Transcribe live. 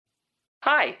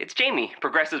Hi, it's Jamie,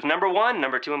 Progressive's number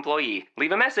 2 employee.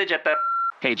 Leave a message at the...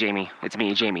 Hey, Jamie, it's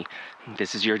me, Jamie.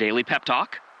 This is your daily pep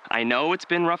talk. I know it's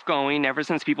been rough going ever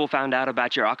since people found out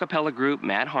about your a cappella group,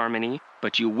 Mad Harmony,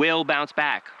 but you will bounce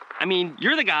back. I mean,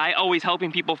 you're the guy always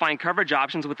helping people find coverage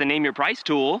options with the Name Your Price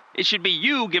tool. It should be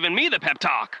you giving me the pep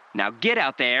talk. Now get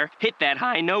out there, hit that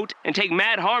high note, and take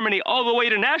Mad Harmony all the way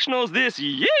to nationals this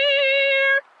year!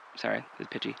 Sorry, it's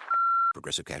pitchy.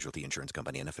 Progressive Casualty Insurance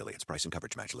Company and Affiliates. Price and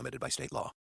coverage match limited by state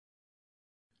law.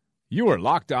 You are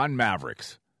Locked On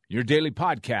Mavericks, your daily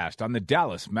podcast on the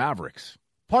Dallas Mavericks.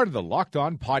 Part of the Locked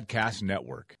On Podcast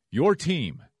Network, your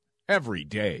team every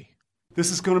day.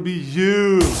 This is going to be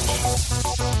huge.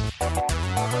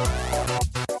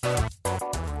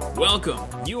 Welcome.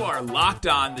 You are Locked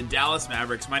On the Dallas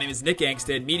Mavericks. My name is Nick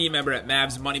Angstead, media member at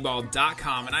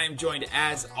MavsMoneyball.com, and I am joined,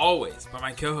 as always, by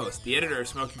my co-host, the editor of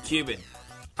Smoking Cuban.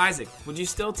 Isaac, would you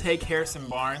still take Harrison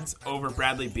Barnes over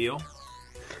Bradley Beal?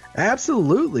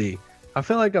 Absolutely. I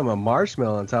feel like I'm a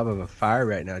marshmallow on top of a fire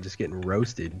right now, just getting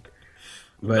roasted.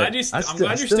 But I'm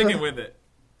glad you're sticking with it.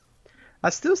 I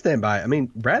still stand by it. I mean,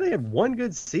 Bradley had one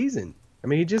good season. I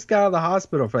mean, he just got out of the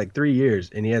hospital for like 3 years,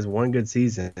 and he has one good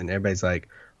season, and everybody's like,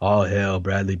 oh, hell,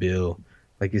 Bradley Beal.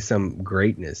 Like, he's some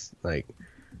greatness. Like,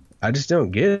 I just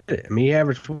don't get it. I mean, he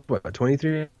averaged, what,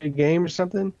 23 a game or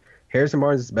something? Harrison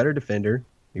Barnes is a better defender.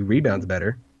 He rebounds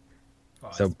better. Oh,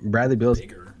 so Bradley Beal's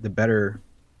bigger. The better.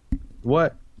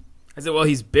 What? I said, well,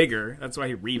 he's bigger. That's why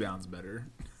he rebounds better.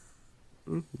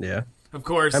 Yeah. Of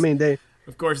course. I mean, it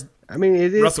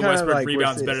is Russell kind Westbrook of like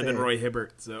rebounds better than Roy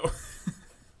Hibbert. So.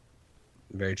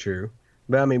 Very true.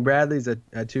 But, I mean, Bradley's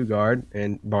a two guard,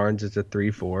 and Barnes is a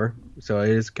 3-4. So it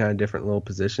is kind of different little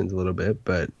positions a little bit.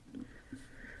 But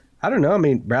I don't know. I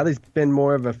mean, Bradley's been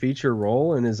more of a feature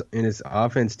role in his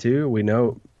offense, too. We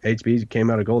know HB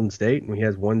came out of Golden State, and he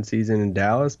has one season in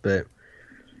Dallas. But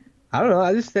I don't know.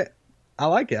 I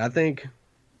like it. I think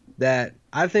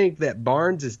that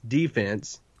Barnes'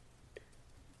 defense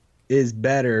is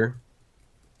better,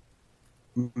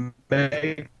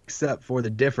 makes up for the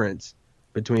difference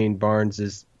between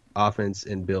Barnes' offense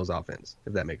and Beal's offense,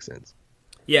 if that makes sense.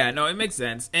 Yeah, no, it makes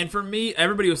sense. And for me,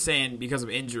 everybody was saying because of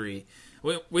injury,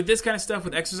 with this kind of stuff,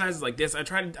 with exercises like this, I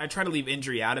try to leave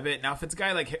injury out of it. Now, if it's a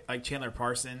guy like Chandler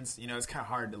Parsons, it's kind of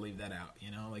hard to leave that out.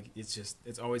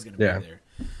 It's always going to be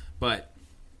there.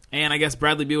 And I guess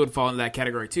Bradley Beal would fall into that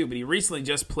category too. But he recently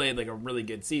just played like a really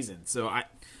good season, so I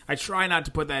try not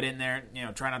to put that in there.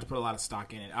 Try not to put a lot of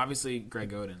stock in it. Obviously,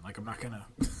 Greg Oden. Like, I'm not gonna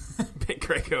pick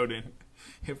Greg Oden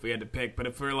if we had to pick. But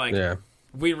if we're like, if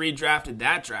we redrafted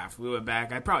that draft, we went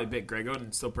back, I'd probably pick Greg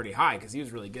Oden still pretty high because he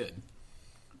was really good.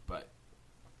 But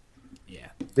yeah.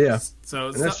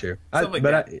 So that's true. I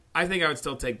think I would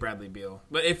still take Bradley Beal.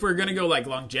 But if we're gonna go like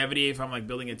longevity, if I'm like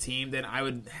building a team, then I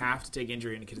would have to take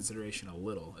injury into consideration a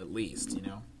little, at least.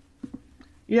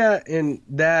 Yeah, and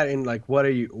like what do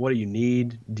you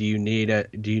need? Do you need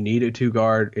a two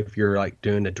guard if you're like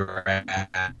doing a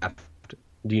draft?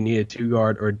 Do you need a two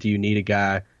guard, or do you need a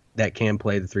guy that can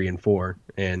play the 3 and 4?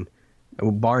 And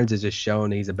Barnes has just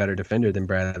shown he's a better defender than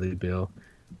Bradley Beal,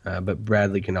 but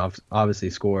Bradley can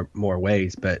obviously score more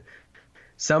ways. But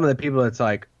some of the people, it's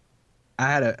like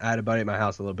I had a buddy at my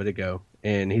house a little bit ago,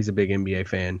 and he's a big NBA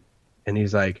fan, and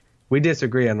he's like, we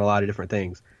disagree on a lot of different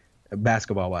things,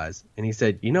 basketball wise. And he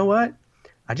said, you know what?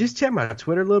 I just checked my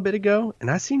Twitter a little bit ago, and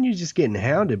I seen you just getting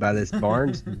hounded by this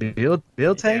Barnes Beal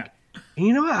take. Yeah. And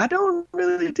you know what? I don't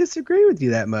really disagree with you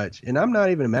that much, and I'm not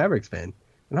even a Mavericks fan.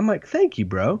 And I'm like, thank you,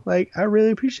 bro. Like, I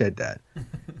really appreciate that.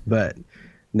 But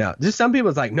no, just some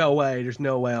people's like, no way. There's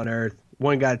no way on earth.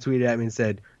 One guy tweeted at me and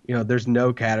said, there's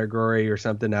no category or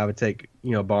something I would take,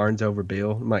 Barnes over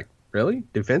Beal. I'm like, really?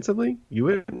 Defensively? You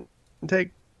wouldn't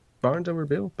take Barnes over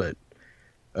Beal? But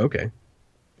okay.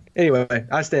 Anyway,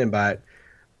 I stand by it.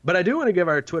 But I do want to give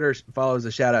our Twitter followers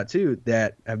a shout out too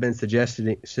that have been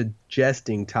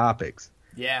suggesting topics.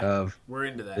 Yeah, we're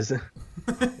into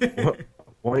that.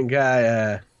 one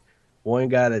guy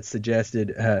that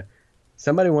suggested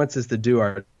somebody wants us to do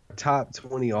our top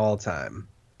 20 all time.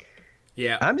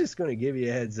 Yeah, I'm just going to give you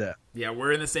a heads up. Yeah,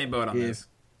 we're in the same boat on this.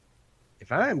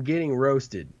 If I am getting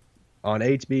roasted on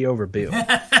HB over Beal,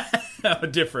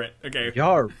 different. Okay,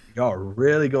 y'all are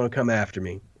really going to come after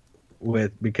me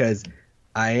because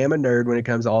I am a nerd when it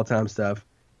comes to all-time stuff.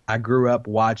 I grew up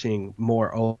watching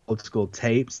more old school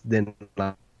tapes than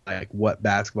like what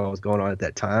basketball was going on at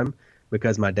that time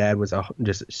because my dad was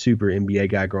just a super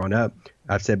NBA guy growing up.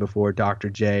 I've said before, Dr.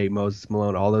 J, Moses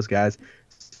Malone, all those guys.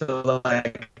 So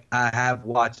like I have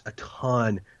watched a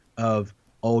ton of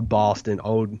old Boston,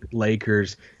 old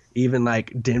Lakers, even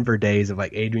like Denver days of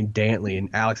like Adrian Dantley and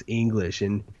Alex English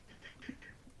and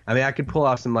I mean, I could pull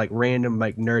off some like random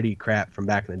like nerdy crap from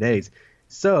back in the days.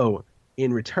 So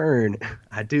in return,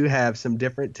 I do have some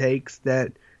different takes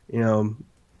that,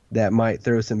 that might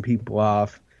throw some people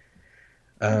off.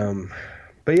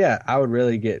 But yeah, I would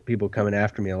really get people coming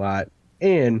after me a lot.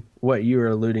 And what you were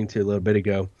alluding to a little bit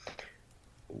ago,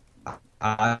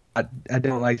 I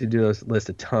don't like to do this list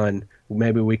a ton.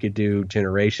 Maybe we could do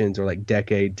generations or like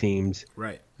decade teams,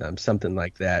 Right. Something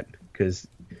like that. Because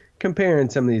comparing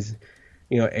some of these,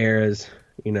 eras,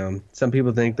 some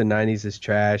people think the 90s is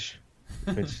trash,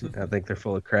 which I think they're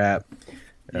full of crap.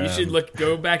 You should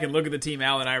go back and look at the team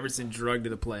Allen Iverson drugged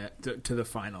to the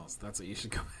finals. That's what you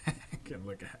should go back and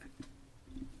look at.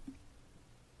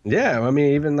 Yeah, I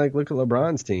mean, even like look at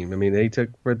LeBron's team. I mean, they took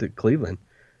for the Cleveland.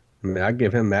 I mean, I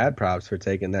give him mad props for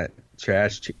taking that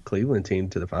trash Cleveland team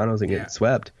to the finals and getting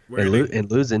swept and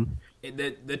losing.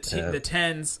 The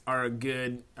tens are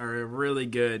a really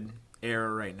good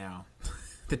era right now.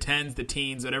 The tens, the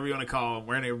teens, whatever you want to call them,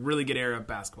 we're in a really good era of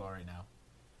basketball right now.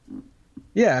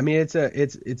 Yeah, I mean, it's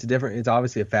different. It's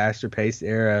obviously a faster paced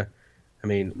era. I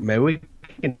mean, maybe we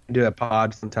can do a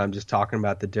pod sometime just talking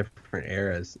about the different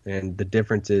eras and the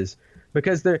differences,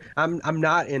 because I'm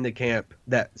not in the camp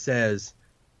that says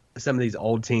some of these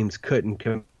old teams couldn't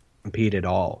compete at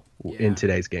all in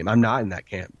today's game. I'm not in that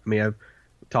camp. I mean, I've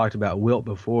talked about Wilt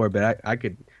before, but I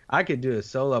could do a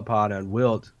solo pod on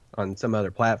Wilt on some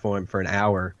other platform for an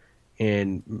hour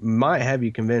and might have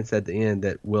you convinced at the end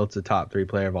that Wilt's a top 3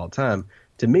 player of all time.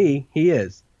 To me, he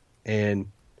is, and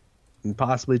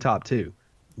possibly top 2.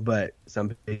 But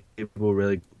some people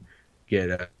really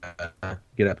get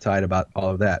uptight about all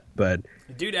of that. But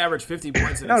the dude averaged 50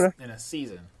 points in a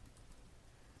season.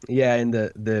 Yeah, and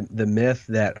the myth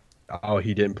that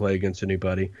he didn't play against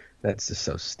anybody, that's just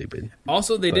so stupid.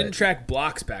 Also, they didn't track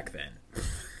blocks back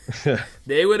then.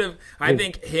 They would have. I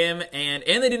think him and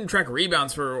they didn't track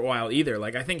rebounds for a while either.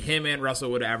 Like I think him and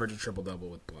Russell would average a triple double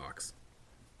with blocks.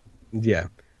 Yeah,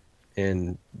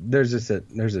 and there's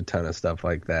a ton of stuff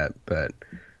like that, but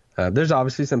there's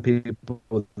obviously some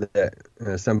people that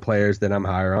some players that I'm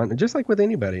higher on, just like with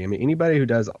anybody. I mean, anybody who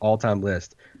does all-time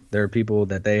list, there are people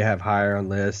that they have higher on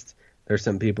list. There's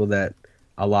some people that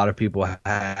a lot of people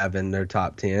have in their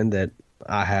top 10 that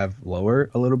I have lower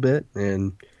a little bit,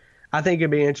 and I think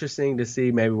it'd be interesting to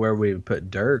see maybe where we would put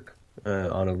Dirk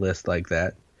on a list like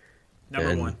that.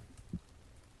 Number one.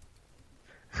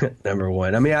 Number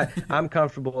one. I mean, I'm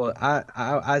comfortable.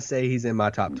 I say he's in my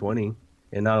top 20,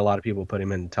 and not a lot of people put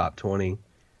him in the top 20.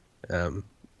 I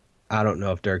don't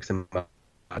know if Dirk's in my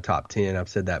top 10. I've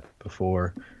said that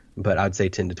before, but I'd say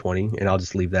 10 to 20, and I'll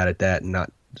just leave that at that and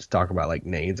not just talk about like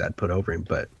names I'd put over him.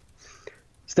 But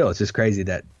still, it's just crazy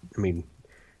that, I mean,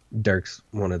 Dirk's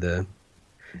one of the...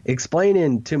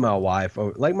 Explaining to my wife,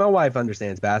 like my wife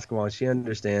understands basketball and she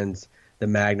understands the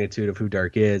magnitude of who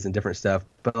Dirk is and different stuff.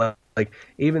 But like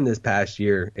even this past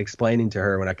year, explaining to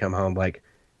her when I come home, like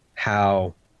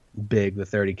how big the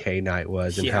 30K night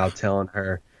was and how telling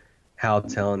her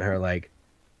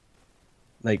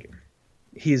like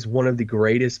he's one of the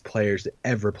greatest players to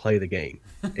ever play the game.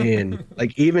 And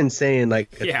like even saying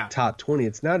like top 20,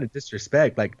 it's not a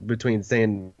disrespect, like between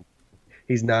saying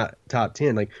he's not top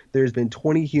 10. Like there's been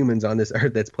 20 humans on this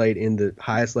earth that's played in the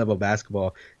highest level of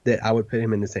basketball that I would put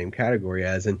him in the same category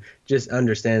as, and just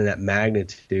understanding that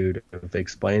magnitude of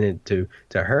explaining it to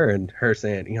her and her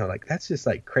saying, like that's just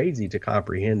like crazy to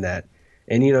comprehend that.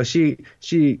 And she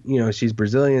she's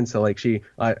Brazilian, so like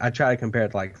I try to compare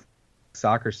it to like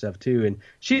soccer stuff too, and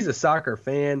she's a soccer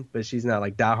fan, but she's not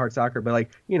like diehard soccer, but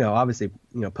like obviously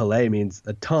Pelé means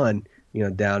a ton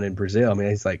down in Brazil. I mean,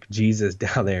 he's like Jesus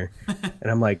down there.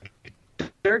 And I'm like,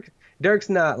 Dirk's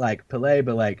not like Pelé,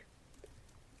 but like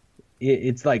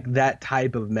it's like that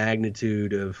type of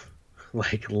magnitude of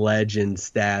like legend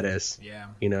status. Yeah.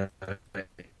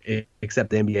 Except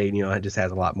the NBA, it just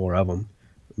has a lot more of them.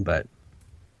 But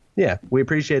yeah, we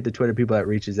appreciate the Twitter people that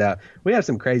reaches out. We have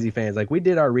some crazy fans. Like we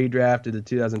did our redraft of the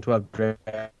 2012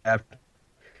 draft,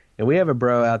 and we have a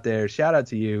bro out there. Shout out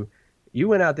to you. You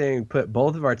went out there and put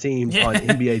both of our teams on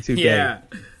NBA 2K. Yeah,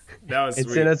 that was and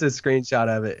sweet. Sent us a screenshot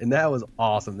of it, and that was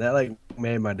awesome. That like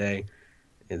made my day.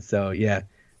 And so yeah,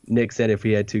 Nick said if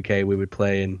we had 2K, we would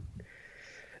play, and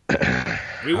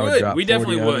we would. We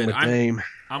definitely would.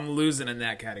 I'm losing in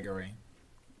that category.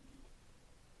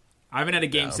 I haven't had a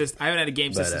game system. I haven't had a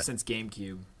game system since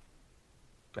GameCube.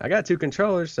 I got 2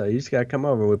 controllers, so you just gotta come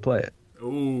over and we play it.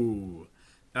 Ooh.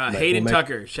 Hayden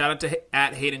Tucker, shout out to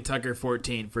at Hayden Tucker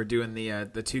 14 for doing the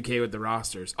 2K with the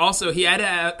rosters. Also, he had to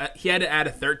add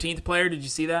a 13th player. Did you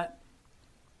see that?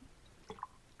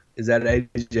 Is that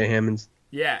AJ Hammonds?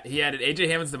 Yeah, he added AJ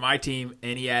Hammonds to my team,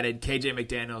 and he added KJ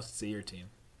McDaniels to your team.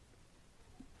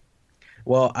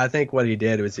 Well, I think what he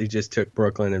did was he just took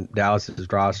Brooklyn and Dallas's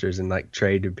rosters and like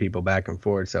traded people back and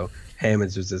forth. So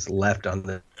Hammonds was just left on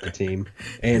the team,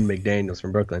 and McDaniels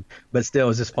from Brooklyn. But still,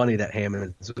 it's just funny that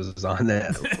Hammonds was on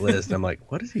that list. I'm like,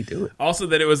 what is he doing? Also,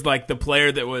 that it was like the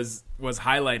player that was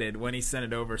highlighted when he sent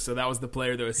it over. So that was the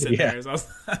player that was sitting there. So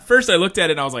at first, I looked at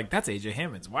it and I was like, that's AJ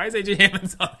Hammonds. Why is AJ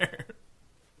Hammonds on there?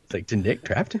 It's like, did Nick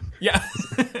draft him? Yeah,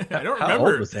 I don't remember. How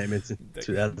old was Hammonds in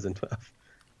 2012?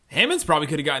 Hammonds probably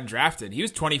could have gotten drafted. He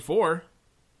was 24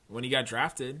 when he got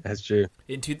drafted. That's true.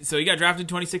 So he got drafted in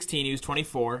 2016. He was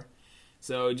 24.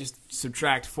 So just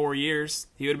subtract 4 years.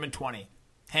 He would have been 20.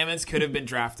 Hammonds could have been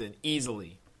drafted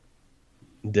easily.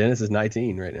 Dennis is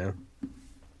 19 right now.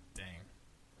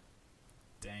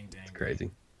 Dang. It's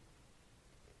crazy.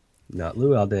 Not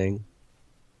Luol Deng.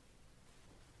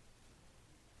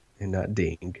 And not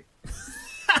Ding.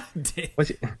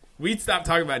 We'd stopped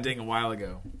talking about Ding a while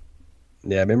ago.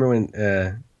 Yeah, remember when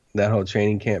that whole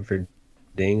training camp for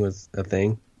Ding was a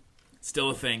thing?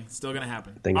 Still a thing. Still going to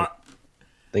happen. Thing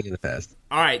in the past.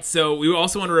 All right, so we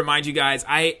also want to remind you guys,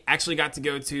 I actually got to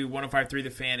go to 105.3 The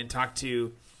Fan and talk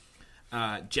to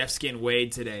Jeff Skin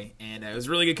Wade today, and it was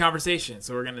a really good conversation.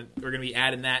 So we're gonna be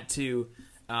adding that to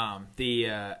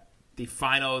the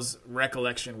finals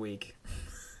recollection week.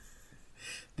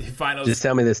 The finals. Just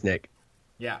tell me this, Nick.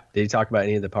 Yeah. Did he talk about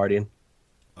any of the partying?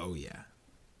 Oh yeah.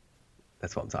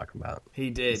 That's what I'm talking about.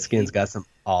 He did. Skin's got some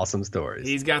awesome stories.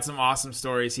 He's got some awesome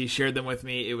stories. He shared them with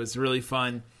me. It was really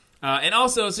fun. And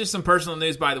also, it's just some personal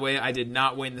news, by the way. I did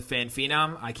not win the Fan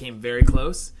Phenom. I came very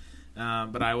close.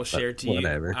 But I will share to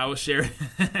whatever. you. I will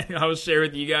share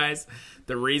with you guys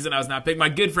the reason I was not picked. My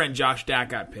good friend Josh Dack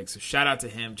got picked. So shout out to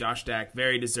him. Josh Dack,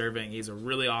 very deserving. He's a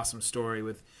really awesome story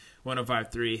with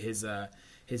 105.3.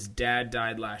 His dad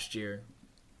died last year.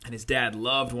 And his dad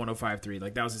loved 105.3.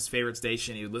 Like, that was his favorite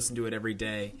station. He would listen to it every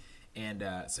day. And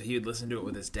so he would listen to it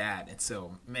with his dad. And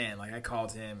so, man, like, I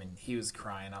called him, and he was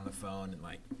crying on the phone. And,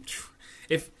 like,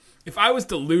 if I was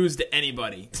to lose to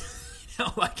anybody,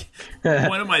 like,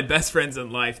 one of my best friends in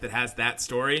life that has that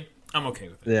story, I'm okay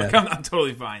with it. Yeah. Like, I'm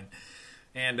totally fine.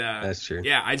 And that's true.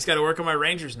 Yeah, I just got to work on my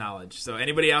Rangers knowledge. So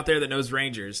anybody out there that knows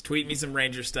Rangers, tweet me some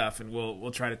Ranger stuff, and we'll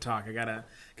try to talk. I gotta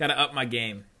up my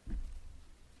game.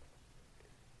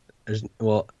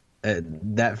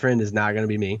 That friend is not going to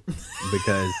be me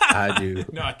because I do.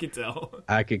 No, I can tell.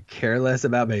 I could care less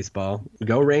about baseball.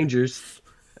 Go Rangers.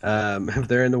 If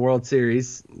they're in the World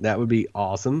Series, that would be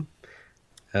awesome.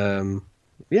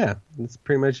 Yeah, that's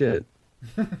pretty much it.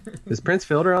 Is Prince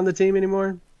Fielder on the team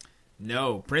anymore?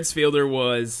 No, Prince Fielder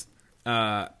was.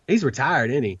 He's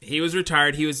retired, isn't he? He was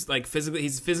retired. He was like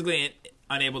he's physically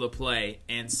unable to play,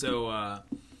 and so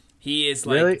he is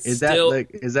like. Really? Is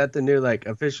that the new like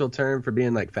official term for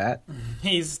being like fat?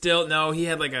 He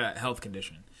had like a health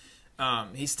condition.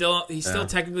 He's still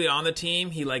technically on the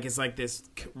team. He like is like this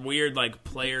weird like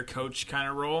player coach kind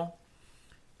of role.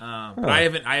 But I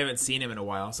haven't seen him in a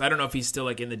while, so I don't know if he's still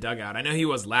like in the dugout. I know he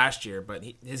was last year, but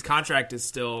his contract is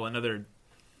still another.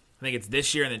 I think it's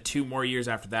this year and then 2 more years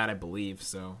after that, I believe.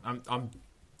 So I'm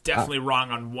definitely wrong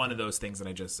on one of those things that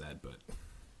I just said. But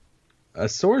a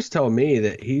source told me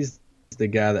that he's the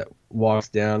guy that walks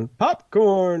down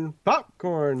popcorn.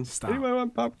 Stop. Anybody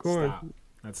want popcorn? Stop.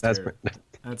 That's terrible.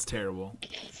 That's terrible.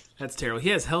 That's terrible. He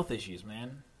has health issues,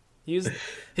 man. His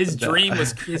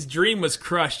dream was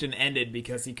crushed and ended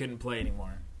because he couldn't play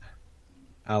anymore.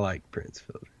 I like Prince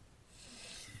Fielder.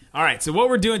 All right, so what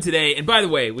we're doing today, and by the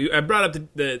way, I brought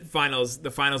up the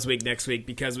finals week next week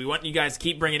because we want you guys to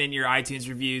keep bringing in your iTunes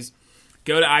reviews.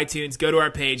 Go to iTunes, go to our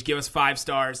page, give us 5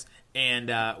 stars, and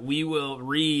we will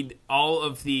read all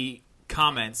of the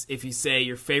comments if you say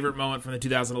your favorite moment from the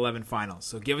 2011 finals.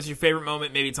 So give us your favorite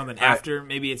moment. Maybe it's something after.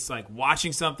 Maybe it's like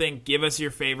watching something. Give us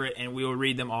your favorite, and we will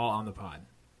read them all on the pod.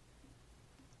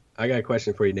 I got a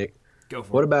question for you, Nick. Go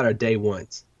for What it. about our day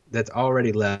ones that's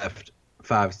already left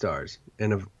 5 stars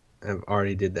and have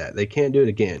already did that? They can't do it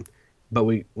again, but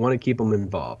we want to keep them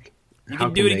involved. You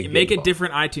can do it. Make a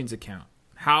different iTunes account.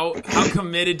 How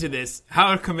committed to this?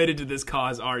 How committed to this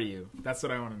cause are you? That's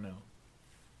what I want to know.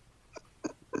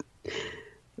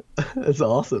 That's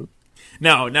awesome.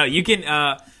 No, you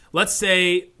can. Let's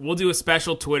say we'll do a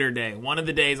special Twitter day. One of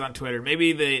the days on Twitter,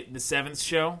 maybe the 7th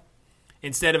show.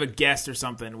 Instead of a guest or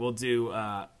something, we'll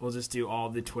just do all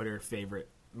the Twitter favorite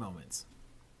moments.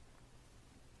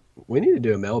 We need to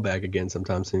do a mailbag again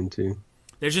sometime soon too.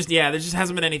 There just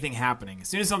hasn't been anything happening. As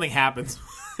soon as something happens,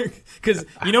 because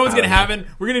you know what's gonna happen,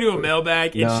 we're gonna do a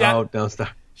mailbag. And don't stop.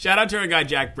 Shout out to our guy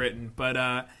Jack Britton,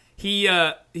 but he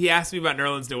asked me about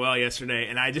Nerlens Noel yesterday,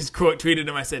 and I just quote tweeted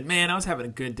him. I said, "Man, I was having a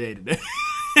good day today."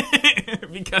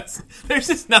 because there's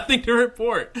just nothing to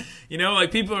report. You know,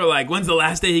 like people are like, "When's the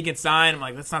last day he can sign?" I'm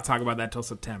like, "Let's not talk about that till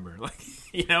September." Like,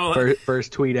 you know, like,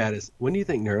 first tweet at us. When do you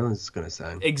think Nerlens is going to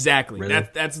sign? Exactly. Really?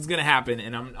 That's what's going to happen,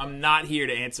 and I'm not here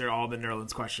to answer all the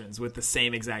Nerlens questions with the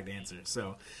same exact answer.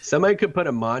 So somebody could put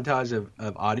a montage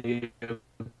of audio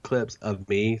clips of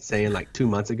me saying like 2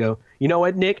 months ago, you know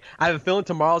what, Nick? I have a feeling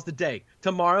tomorrow's the day.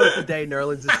 Tomorrow's the day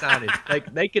Nerlens is signing.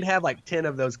 Like they could have like 10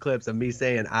 of those clips of me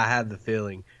saying I have the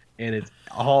feeling, and it's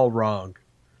all wrong.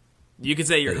 You could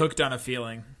say you're hooked on a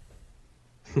feeling.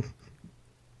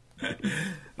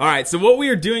 All right, so what we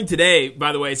are doing today,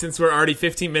 by the way, since we're already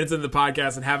 15 minutes into the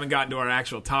podcast and haven't gotten to our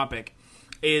actual topic,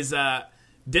 is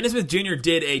Dennis Smith Jr.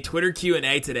 did a Twitter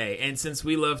Q&A today, and since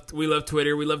we love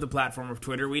Twitter, we love the platform of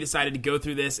Twitter, we decided to go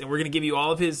through this, and we're going to give you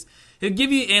he'll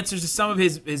give you answers to some of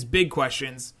his big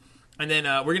questions, and then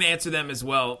we're going to answer them as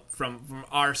well from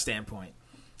our standpoint.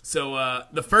 So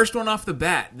the first one off the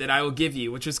bat that I will give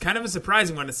you, which is kind of a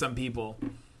surprising one to some people,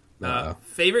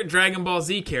 favorite Dragon Ball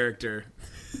Z character.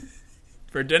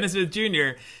 For Dennis Smith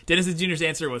Jr., Dennis Smith Jr.'s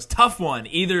answer was tough one,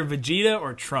 either Vegeta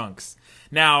or Trunks.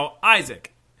 Now,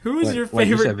 Isaac, who is your favorite?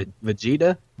 You said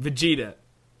Vegeta? Vegeta.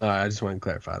 I just want to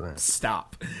clarify that.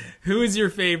 Stop. Who is your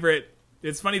favorite?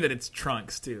 It's funny that it's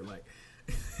Trunks, too. Like,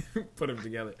 put them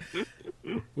together.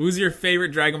 Who's your favorite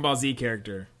Dragon Ball Z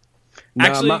character? No,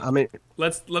 actually,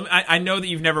 I know that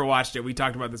you've never watched it. We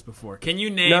talked about this before. Can you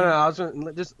name? No. I was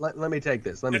just let me take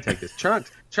this.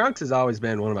 Trunks has always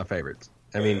been one of my favorites.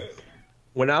 I mean,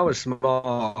 when I was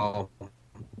small,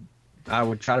 I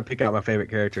would try to pick out my favorite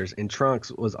characters, and Trunks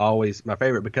was always my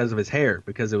favorite because of his hair,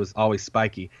 because it was always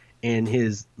spiky, and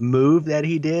his move that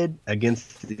he did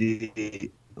against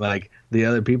the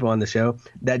other people on the show,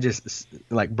 that just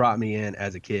like brought me in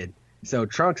as a kid. So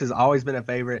Trunks has always been a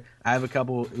favorite. I have a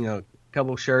couple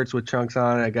shirts with Trunks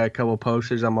on it. I got a couple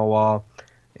posters on my wall,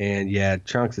 and yeah,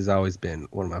 Trunks has always been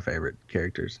one of my favorite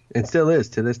characters, and still is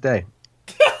to this day.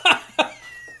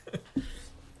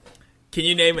 Can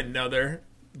you name another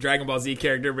Dragon Ball Z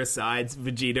character besides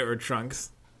Vegeta or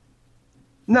Trunks?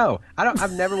 No, I don't.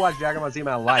 I've never watched Dragon Ball Z in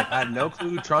my life. I have no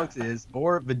clue who Trunks is,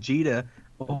 or Vegeta,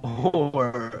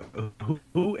 or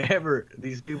whoever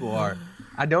these people are.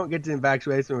 I don't get to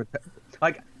infatuation with.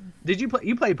 Like, did you play?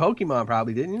 You played Pokemon,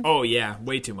 probably, didn't you? Oh yeah,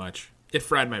 way too much. It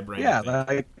fried my brain. Yeah,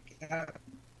 like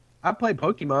I played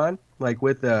Pokemon like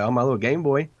with on my little Game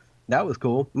Boy. That was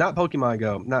cool. Not Pokemon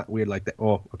Go. Not weird like that.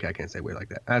 Oh, okay, I can't say weird like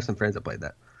that. I have some friends that played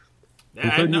that.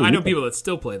 I know people that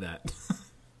still play that.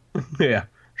 Yeah.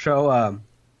 So,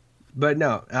 but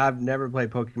no, I've never played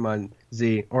Pokemon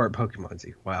Z or Pokemon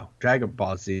Z. Wow. Dragon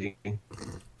Ball Z.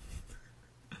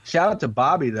 Shout out to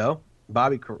Bobby, though.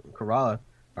 Bobby Kerala,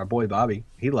 our boy Bobby.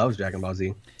 He loves Dragon Ball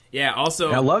Z. Yeah, also...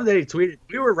 And I love that he tweeted.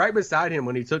 We were right beside him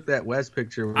when he took that West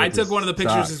picture. I took one of the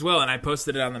pictures as well, and I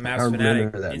posted it on the Mavs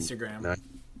Fanatic Instagram. Nice.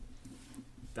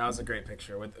 That was a great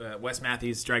picture with Wes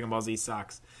Matthews' Dragon Ball Z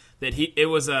socks. It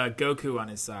was Goku on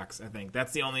his socks, I think.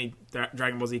 That's the only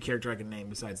Dragon Ball Z character I can name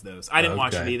besides those. I didn't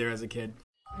watch it either as a kid.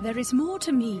 There is more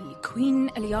to me, Queen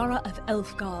Eliara of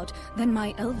Elfgard, than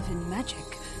my elven magic.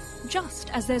 Just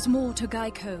as there's more to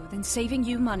Geico than saving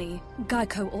you money,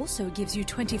 Geico also gives you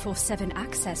 24/7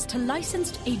 access to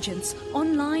licensed agents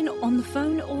online, on the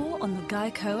phone, or on the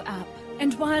Geico app.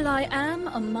 And while I am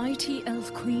a mighty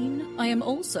elf queen, I am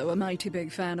also a mighty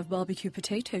big fan of barbecue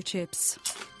potato chips.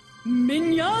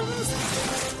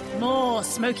 Minions! More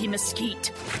smoky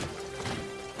mesquite.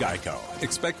 Geico.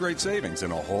 Expect great savings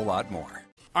and a whole lot more.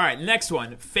 All right, next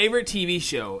one. Favorite TV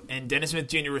show? And Dennis Smith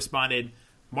Jr. responded,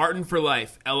 Martin for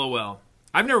Life, LOL.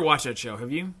 I've never watched that show.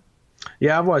 Have you?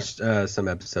 Yeah, I've watched some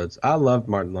episodes. I love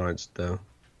Martin Lawrence, though.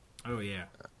 Oh, yeah.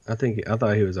 I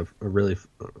thought he was a really...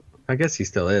 I guess he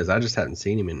still is. I just haven't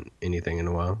seen him in anything in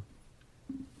a while.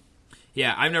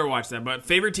 Yeah, I've never watched that. But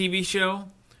favorite TV show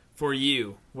for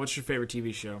you? What's your favorite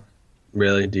TV show?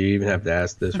 Really? Do you even have to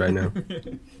ask this right now?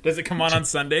 Does it come on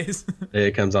Sundays?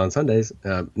 It comes on Sundays.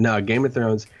 No, Game of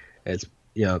Thrones. It's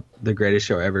the greatest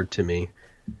show ever to me.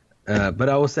 But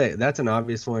I will say that's an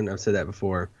obvious one. I've said that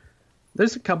before.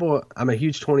 There's a couple. I'm a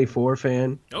huge 24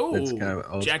 fan. Oh, that's kind of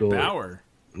old Jack school. Bauer.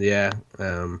 Yeah.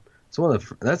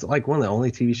 It's that's like one of the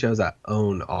only TV shows I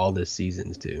own all the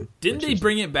seasons to. Didn't they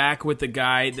bring it back with the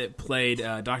guy that played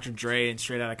Dr. Dre in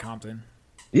Straight Outta Compton?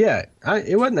 Yeah,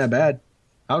 it wasn't that bad.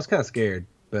 I was kind of scared,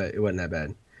 but it wasn't that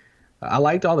bad. I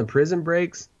liked all the Prison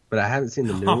Breaks, but I haven't seen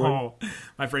the new one.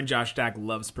 My friend Josh Stack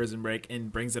loves Prison Break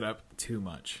and brings it up too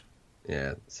much.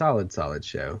 Yeah, solid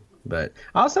show. But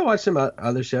I also watched some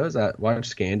other shows. I watched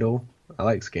Scandal. I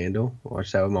like Scandal. I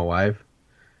watched that with my wife.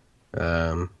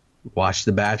 Watch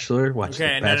The Bachelor. Watch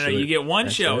Okay, The Bachelor. no. You get one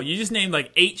That's show. it. You just named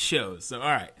like 8 shows. So, all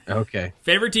right. Okay.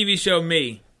 Favorite TV show,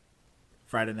 me.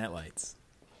 Friday Night Lights.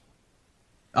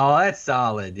 Oh, that's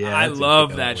solid. Yeah, I that's a love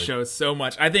good that one. show so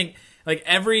much. I think like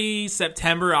every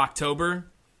September, October,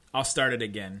 I'll start it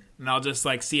again. And I'll just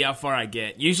like see how far I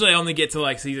get. Usually I only get to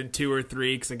like season 2 or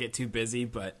 3 because I get too busy.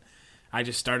 But I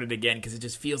just start it again because it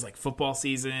just feels like football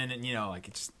season. And, like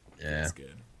it's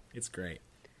good. It's great.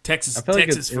 Texas, I feel like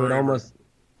Texas it would forever. almost,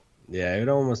 it would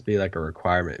almost be like a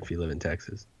requirement if you live in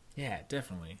Texas. Yeah,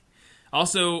 definitely.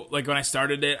 Also, like when I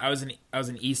started it, I was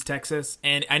in East Texas,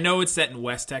 and I know it's set in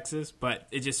West Texas, but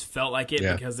it just felt like it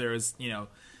because there was,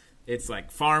 it's like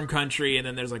farm country, and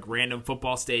then there's like random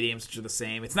football stadiums which are the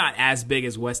same. It's not as big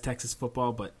as West Texas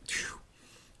football, but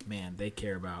man, they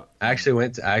care about. I actually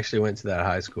went to that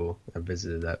high school. I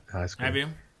visited that high school. Have you?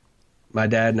 My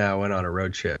dad and I went on a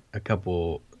road trip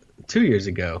 2 years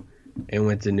ago and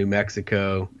went to New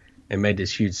Mexico and made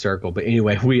this huge circle. But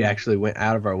anyway, we actually went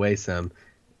out of our way some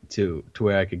to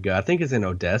where I could go. I think it's in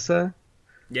Odessa.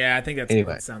 Yeah, I think that's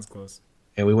Anyway. that sounds close.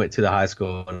 And we went to the high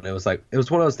school, and it was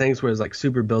one of those things where it was like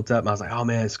super built up. And I was like, oh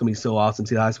man, it's gonna be so awesome to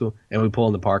see the high school. And we pull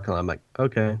in the parking lot. I'm like,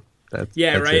 okay, that's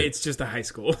Right. it. It's just a high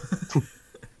school.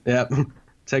 Yep.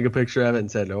 Take a picture of it and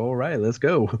said, all right, let's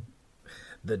go.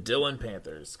 The Dillon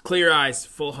Panthers, clear eyes,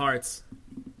 full hearts.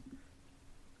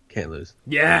 Can't lose.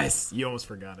 Yes, you almost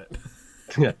forgot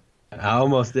it. I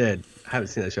almost did. I haven't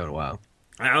seen that show in a while.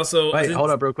 I also Wait, hold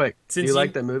up real quick. Do since you you-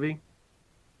 like that movie?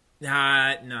 No,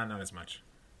 not as much.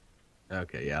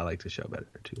 Okay, yeah, I like the show better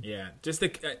too. Yeah, just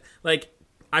the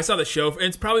I saw the show. And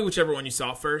it's probably whichever one you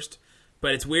saw first,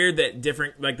 but it's weird that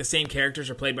the same characters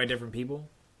are played by different people.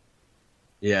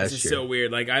 Yeah, It's it's just true. so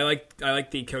weird. Like I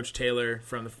like the Coach Taylor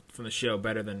from the show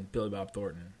better than Billy Bob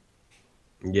Thornton.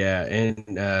 Yeah,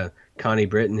 and Connie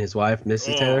Britton, his wife,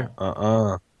 Missy Oh.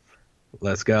 Taylor.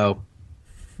 Let's go.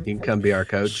 You can come be our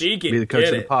coach. She can be the coach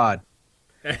get of the it. pod.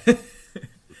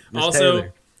 Miss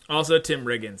Taylor. Also Tim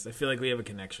Riggins. I feel like we have a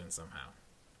connection somehow.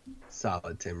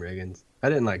 Solid Tim Riggins. I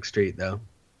didn't like Street though.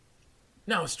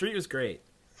 No, Street was great.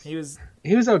 He was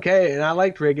okay, and I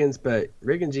liked Riggins, but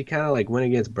Riggins, you kind of like went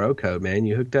against bro code, man.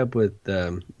 You hooked up with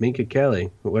Minka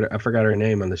Kelly. I forgot her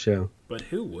name on the show. but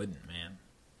who wouldn't, man?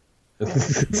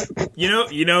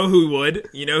 You know who would?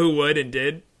 You know who would and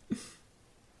did?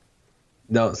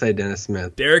 Don't say Dennis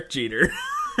Smith. Derek Jeter.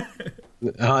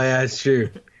 Oh yeah, it's true.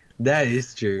 That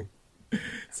is true.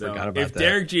 So Forgot about if that.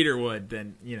 Derek Jeter would,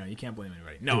 then you can't blame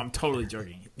anybody. No, I'm totally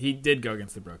joking. He did go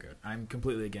against the bro code. I'm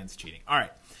completely against cheating. All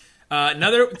right.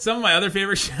 Some of my other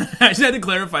favorite I just had to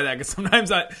clarify that because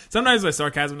sometimes my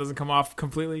sarcasm doesn't come off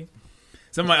completely.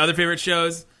 Some of my other favorite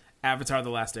shows: Avatar: The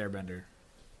Last Airbender,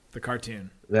 the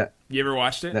cartoon. You ever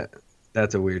watched it?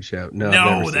 That's a weird show. No, I've never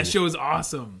No, seen that it. show is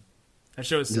awesome. That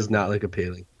show is It so does not look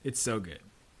appealing. It's so good.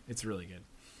 It's really good.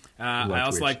 love I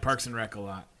also weird like shows. Parks and Rec a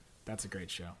lot. That's a great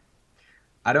show.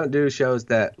 I don't do shows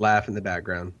that laugh in the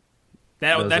background.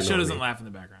 Those That show annoy doesn't me. laugh in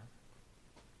the background.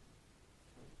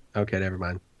 Okay, never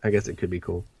mind. I guess it could be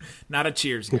cool. Not a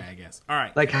Cheers guy, I guess. All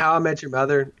right. Like How I Met Your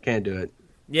Mother, can't do it.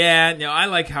 Yeah, no, I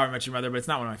like How I Met Your Mother, but it's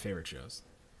not one of my favorite shows.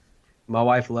 My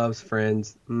wife loves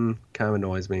Friends. Kind of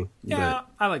annoys me. Yeah,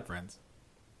 I like Friends.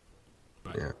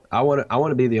 But yeah, I want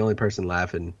to be the only person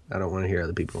laughing. I don't want to hear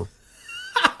other people.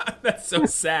 That's so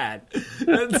sad.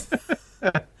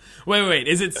 Wait.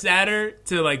 Is it sadder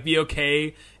to like be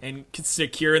okay and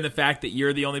secure in the fact that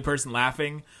you're the only person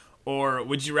laughing? Or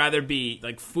would you rather be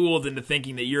like fooled into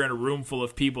thinking that you're in a room full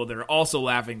of people that are also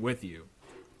laughing with you?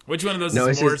 Which one of those No,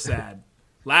 is it's more just- sad?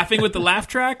 Laughing with the laugh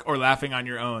track or laughing on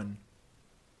your own?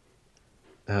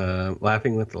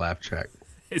 Laughing with the laugh track.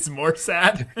 It's more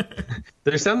sad.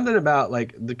 There's something about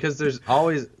because there's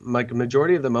always like a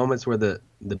majority of the moments where the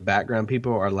background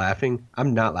people are laughing,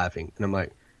 I'm not laughing, and I'm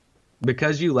like,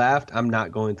 because you laughed, I'm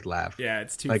not going to laugh. Yeah,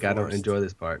 it's too I don't forced. enjoy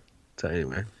this part. So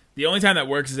anyway, The only time that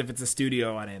works is if it's a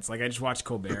studio audience. Like I just watched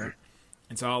Colbert,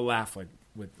 and so I'll laugh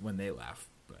when they laugh.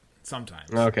 But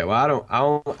sometimes. okay. Well,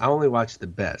 I only watch the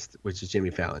best, which is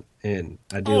Jimmy Fallon, and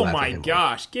I do. Oh laugh at my him.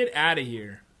 gosh! Get out of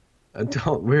here.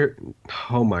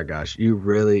 Oh my gosh! You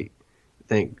really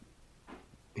think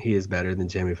he is better than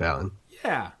Jimmy Fallon?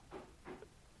 Yeah.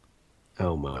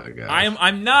 Oh my gosh!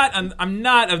 I'm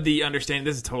not of the understanding.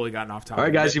 This has totally gotten off topic. All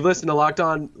right, guys, but you've listened to Locked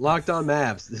On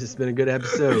Mavs. This has been a good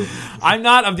episode. I'm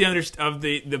not of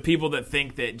the people that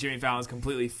think that Jimmy Fallon is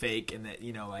completely fake and that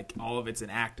like all of it's an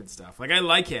act and stuff. Like I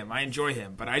like him, I enjoy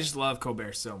him, but I just love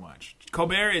Colbert so much.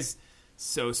 Colbert is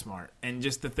so smart, and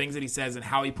just the things that he says and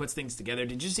how he puts things together.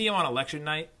 Did you see him on election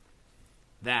night?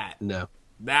 That No.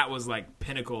 was like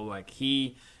pinnacle. Like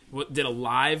he did a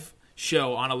live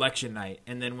show on election night,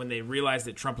 and then when they realized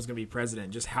that Trump was going to be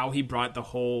president, just how he brought the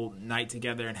whole night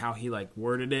together and how he like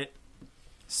worded it,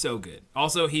 so good.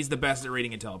 Also, he's the best at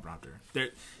reading a teleprompter.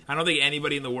 I don't think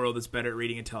anybody in the world is better at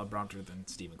reading a teleprompter than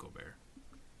Stephen Colbert.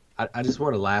 I just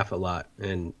want to laugh a lot,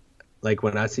 and like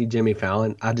when I see Jimmy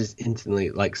Fallon, I just instantly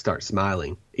like start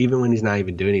smiling, even when he's not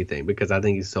even doing anything, because I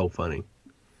think he's so funny.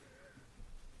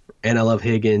 And I love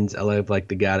Higgins. I love like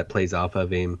the guy that plays off of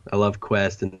him. I love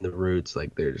Quest and the Roots.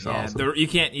 Like they're just awesome. You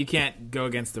can't go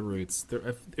against the Roots.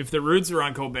 If the Roots were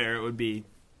on Colbert, it would be.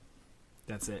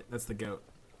 That's it. That's the GOAT.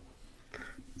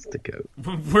 It's the GOAT.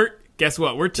 Guess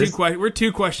what? We're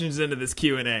two questions into this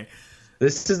Q&A.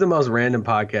 This is the most random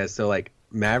podcast. So like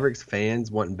Mavericks fans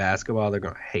wanting basketball, they're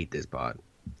gonna hate this pod.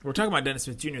 We're talking about Dennis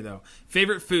Smith Jr. though.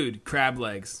 Favorite food: crab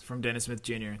legs from Dennis Smith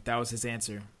Jr. That was his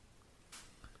answer.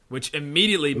 Which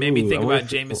immediately made me think about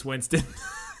Jameis Winston.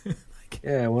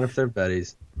 Yeah, I wonder if they're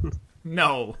buddies.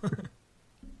 No.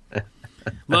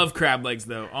 Love crab legs,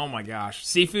 though. Oh, my gosh.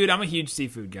 Seafood? I'm a huge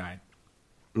seafood guy.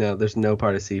 No, there's no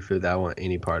part of seafood that I want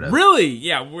any part of. Really?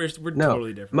 Yeah, we're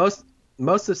totally different.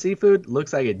 Most of seafood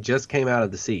looks like it just came out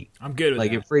of the sea. I'm good with that.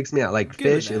 Like, it freaks me out. Like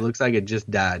fish, it looks like it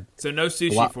just died. So no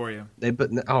sushi for you.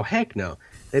 Heck no.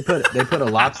 They put a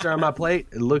lobster on my plate.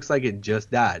 It looks like it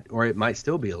just died, or it might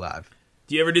still be alive.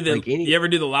 Do you ever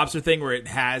do the lobster thing where it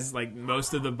has like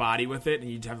most of the body with it,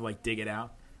 and you have to like dig it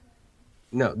out?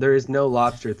 No, there is no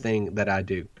lobster thing that I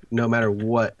do. No matter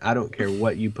what, I don't care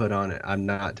what you put on it. I'm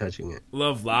not touching it.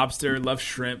 Love lobster, love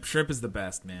shrimp. Shrimp is the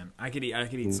best, man. I could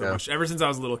eat so much. Ever since I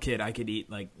was a little kid, I could eat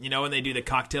like when they do the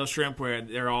cocktail shrimp where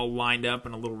they're all lined up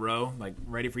in a little row, like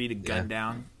ready for you to gun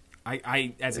down.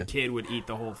 I as a kid would eat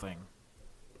the whole thing.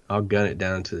 I'll gun it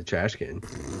down to the trash can.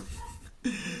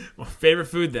 Well, favorite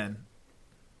food then?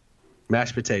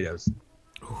 Mashed potatoes.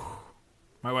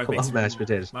 My wife makes mashed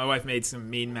potatoes. My wife made some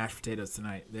mean mashed potatoes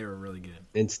tonight. They were really good.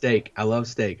 And steak. I love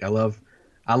steak. I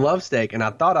love steak, and I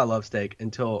thought I loved steak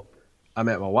until I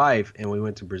met my wife and we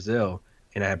went to Brazil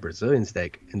and I had Brazilian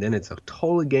steak, and then it's a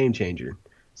totally game changer.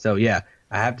 So yeah,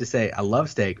 I have to say I love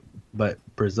steak, but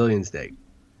Brazilian steak.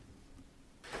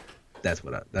 That's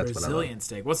what I love. Brazilian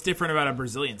steak. What's different about a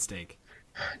Brazilian steak?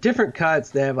 Different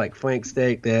cuts. They have like flank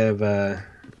steak. They have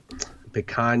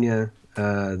picanha.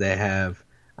 They have,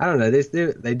 I don't know,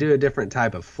 they do a different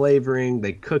type of flavoring.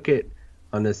 They cook it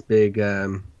on this big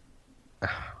how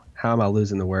am I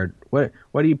losing the word? What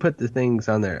do you put the things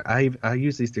on there? I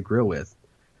use these to grill with.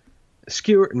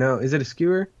 Skewer? No, is it a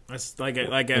skewer? It's like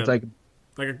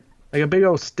a big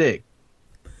old stick.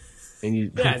 And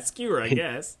you skewer, I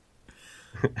guess.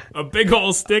 A big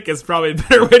old stick is probably a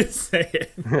better way to say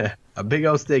it. A big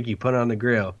old stick you put on the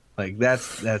grill. Like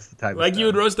that's the type of like stuff. You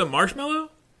would roast a marshmallow?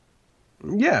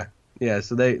 Yeah.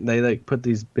 So they like put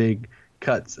these big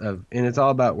cuts of, and it's all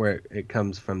about where it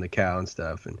comes from, the cow and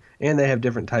stuff, and they have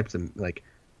different types of, like,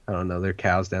 I don't know, their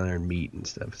cows down there and meat and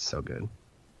stuff. It's so good.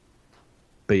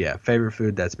 But yeah, favorite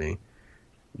food, that's me.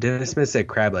 Dennis Smith said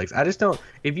crab legs. I just don't.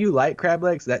 If you like crab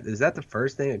legs, is that the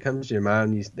first thing that comes to your mind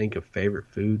when you think of favorite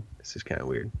food? It's just kind of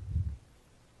weird.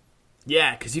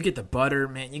 Yeah, because you get the butter,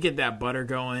 man. You get that butter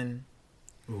going.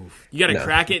 Oof. You got to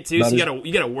crack it too. So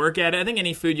you got to work at it. I think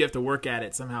any food you have to work at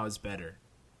it somehow is better.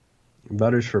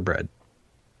 Butter's for bread.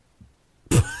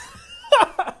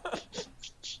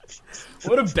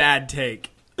 What a bad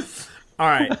take. All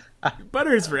right.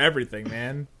 Butter is for everything,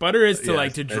 man. Butter is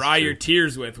to dry your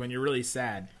tears with when you're really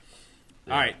sad.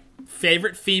 Yeah. All right.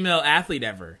 Favorite female athlete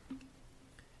ever?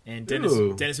 And Dennis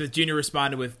Smith Jr.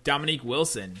 responded with Dominique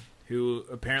Wilson, who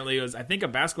apparently was, I think, a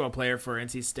basketball player for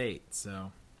NC State.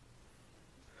 So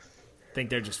I think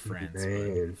they're just friends.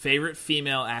 Favorite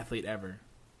female athlete ever?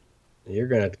 You're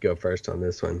going to have to go first on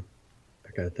this one. I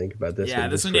got to think about this one. Yeah,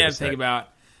 this one you have to think about.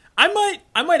 I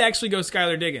might actually go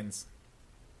Skylar Diggins.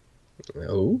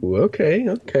 Oh,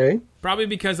 okay. Probably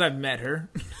because I've met her.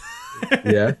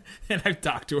 Yeah. And I've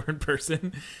talked to her in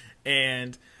person.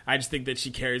 And I just think that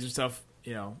she carries herself,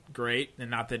 great.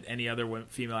 And not that any other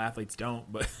female athletes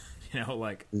don't, but,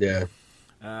 Yeah.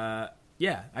 I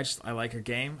like her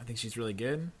game. I think she's really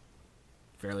good.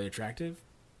 Fairly attractive.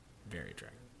 Very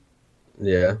attractive.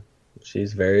 Yeah,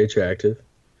 she's very attractive.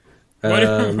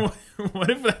 What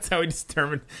if that's how we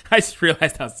determined? I just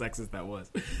realized how sexist that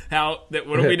was. What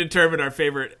if we determined our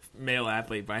favorite male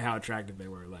athlete by how attractive they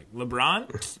were? Like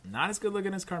LeBron, not as good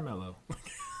looking as Carmelo.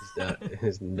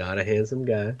 He's not a handsome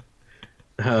guy.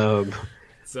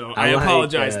 So I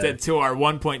apologize to our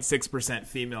 1.6%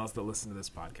 females that listen to this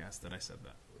podcast that I said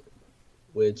that.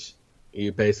 Which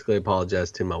you basically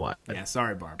apologize to my wife. Yeah,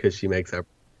 sorry, Barb, because she makes up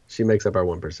our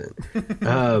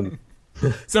 1%.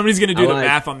 Somebody's going to do the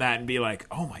math on that and be like,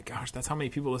 oh my gosh, that's how many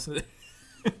people listen to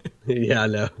it. Yeah, I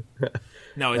know.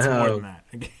 No, it's more than that.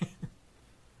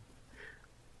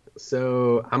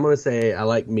 So I'm gonna say I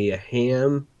like Mia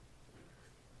Hamm.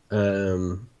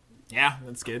 Yeah,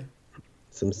 that's good.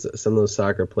 Some of those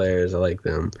soccer players, I like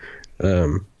them.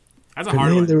 That's a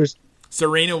hard one. There was,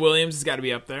 Serena Williams has got to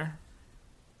be up there.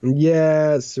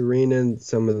 yeah, Serena. And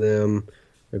some of them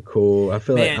are cool. I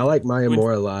feel like I like Maya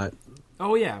Moore a lot.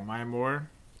 Oh yeah, Maya Moore,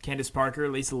 Candace Parker,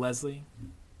 Lisa Leslie.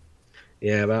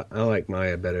 Yeah, but I like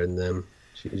Maya better than them.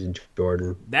 She's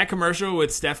Jordan. That commercial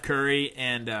with Steph Curry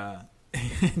and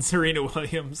and Serena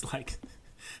Williams, like,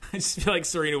 I just feel like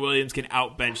Serena Williams can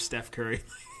outbench Steph Curry.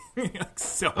 Like,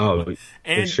 so,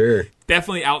 and for sure,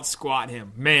 definitely out squat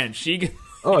him. Man, she can.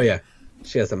 Oh yeah,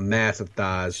 she has some massive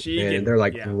thighs, and they're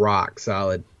like rock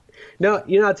solid. No,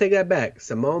 I'll take that back.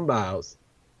 Simone Biles.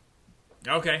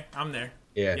 Okay, I'm there.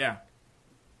 Yeah.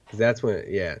 Because that's when,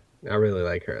 I really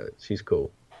like her. She's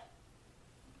cool.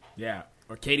 Yeah.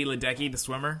 Or Katie Ledecky, the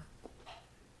swimmer.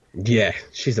 Yeah,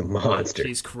 she's a monster.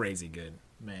 She's crazy good,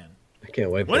 man. I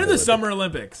can't wait for When are the Summer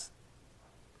Olympics?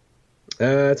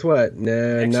 That's what? Nah,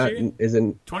 Next not year?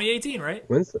 isn't 2018, right?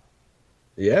 When's the?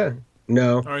 Yeah,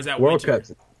 no. Or is that World winter?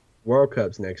 Cups? World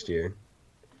Cups next year.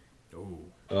 Ooh.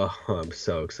 Oh, I'm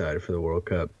so excited for the World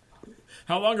Cup.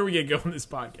 How long are we gonna go on this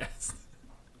podcast?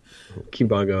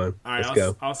 Keep on going. All right, Let's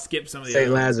go. I'll skip some of the.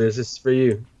 St. Lazarus, this is for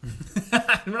you.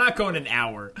 We're not going an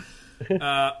hour.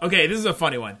 Okay, this is a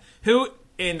funny one. Who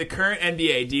in the current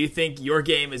NBA do you think your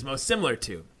game is most similar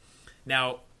to?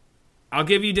 Now, I'll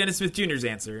give you Dennis Smith Jr.'s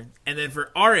answer, and then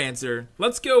for our answer,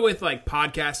 let's go with like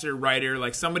podcaster, writer,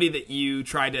 like somebody that you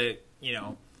try to,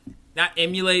 not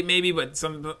emulate maybe, but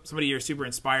somebody you're super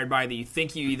inspired by that you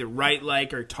think you either write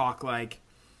like or talk like,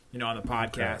 on the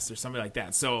podcast or something like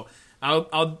that. So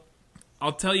I'll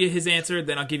tell you his answer,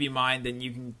 then I'll give you mine, then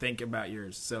you can think about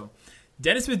yours. So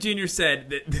Dennis Smith Jr. said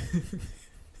that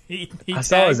I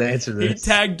saw his answer to He this.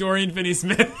 tagged Dorian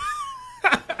Finney-Smith.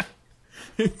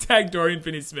 He tagged Dorian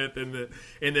Finney-Smith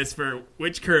in this for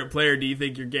which current player do you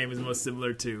think your game is most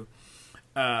similar to?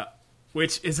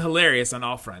 Which is hilarious on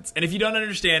all fronts. And if you don't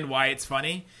understand why it's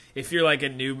funny, if you're like a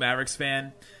new Mavericks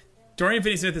fan, Dorian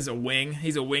Finney-Smith is a wing.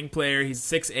 He's a wing player. He's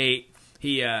 6'8".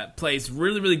 He plays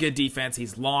really, really good defense.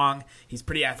 He's long. He's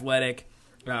pretty athletic.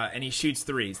 And he shoots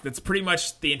threes. That's pretty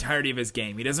much the entirety of his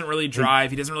game. He doesn't really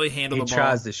drive. He doesn't really handle the ball. He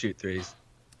tries to shoot threes.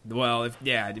 Well, if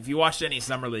you watched any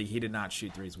Summer League, he did not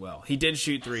shoot threes well. He did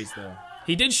shoot threes, though.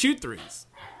 He did shoot threes.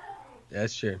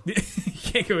 That's true. You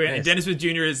can't go in. Nice. Dennis Smith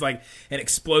Jr. is like an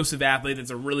explosive athlete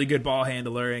that's a really good ball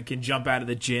handler and can jump out of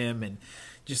the gym and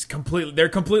just they're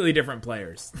completely different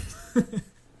players.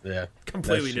 Yeah.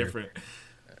 Completely different.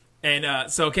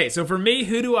 And so for me,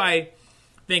 who do I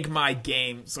think my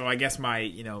game, so I guess my,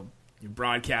 your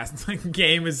broadcast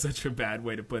game is such a bad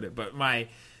way to put it, but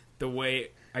the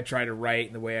way I try to write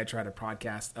and the way I try to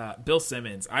podcast, Bill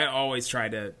Simmons, I always try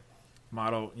to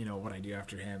model, what I do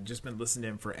after him. Just been listening to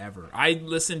him forever. I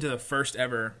listened to the first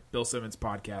ever Bill Simmons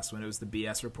podcast when it was the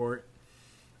BS Report.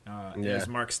 It was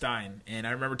Mark Stein. And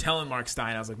I remember telling Mark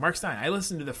Stein, I was like, Mark Stein, I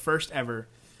listened to the first ever,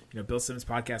 Bill Simmons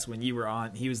podcast when you were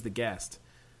on. He was the guest.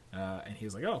 And he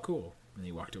was like, oh, cool. And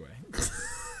he walked away.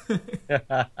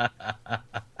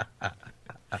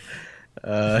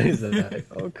 He's like,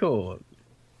 oh, cool.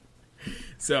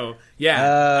 So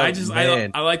yeah,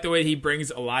 I like the way he brings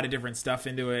a lot of different stuff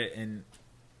into it, and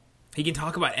he can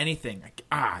talk about anything.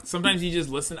 Sometimes you just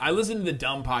listen. I listen to the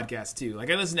dumb podcast too.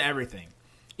 Like I listen to everything,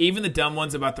 even the dumb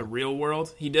ones about the real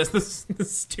world. He does the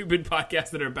stupid podcasts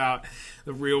that are about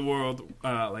the real world,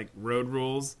 like road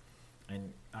rules,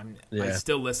 and I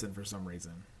still listen for some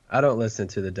reason. I don't listen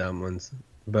to the dumb ones,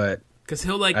 but because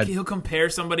he'll compare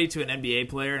somebody to an NBA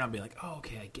player, and I'll be like, oh,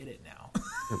 okay, I get it now.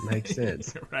 It makes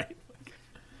sense, right?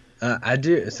 I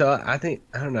do. So I think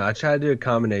I don't know. I try to do a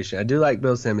combination. I do like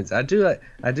Bill Simmons. I do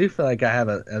feel like I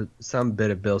have some bit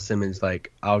of Bill Simmons.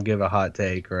 Like I'll give a hot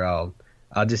take or I'll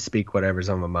just speak whatever's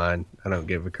on my mind. I don't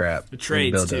give a crap. The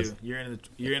trades too. You're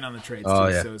in on the trades. Oh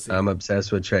too, yeah, so I'm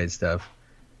obsessed with trade stuff.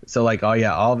 So like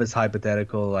all of his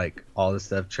hypothetical, like all this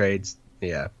stuff trades.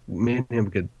 Yeah, me and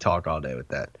him could talk all day with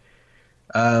that.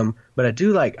 But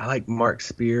I like Mark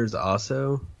Spears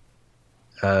also.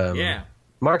 Yeah.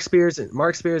 Mark Spears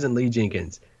and Lee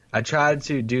Jenkins. I tried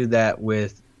to do that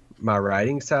with my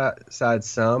writing side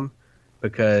some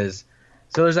because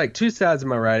there's like two sides of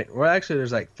my writing. Well, actually,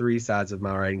 there's like three sides of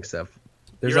my writing stuff.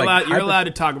 You're allowed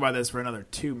to talk about this for another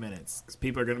 2 minutes because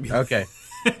people are going to be okay.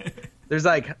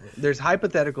 There's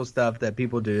hypothetical stuff that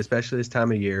people do, especially this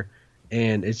time of year,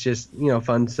 and it's just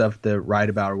fun stuff to write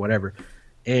about or whatever.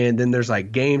 And then there's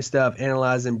like game stuff,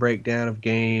 analyzing breakdown of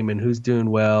game and who's doing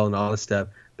well and all this stuff.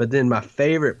 But then my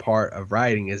favorite part of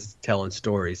writing is telling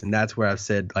stories. And that's where I've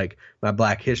said, like, my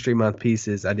Black History Month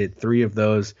pieces, I did 3 of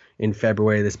those in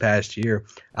February this past year.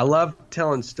 I love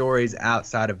telling stories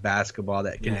outside of basketball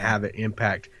that can have an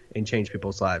impact and change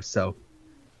people's lives. So,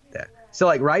 yeah. So,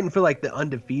 like, writing for, like, the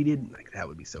undefeated, like, that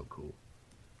would be so cool.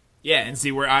 Yeah, and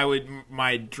see where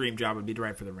my dream job would be to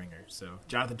write for the Ringer. So,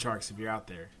 Jonathan Tjarks, if you're out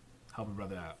there, help a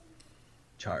brother out.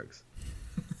 Tjarks.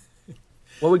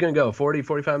 What are we going to go, 40,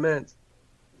 45 minutes?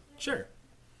 Sure.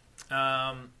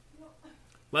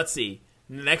 Let's see.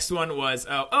 The next one was,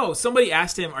 somebody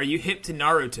asked him, are you hip to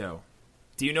Naruto?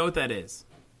 Do you know what that is?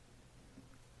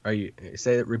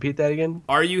 Repeat that again?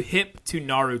 Are you hip to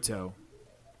Naruto?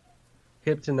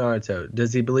 Hip to Naruto.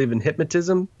 Does he believe in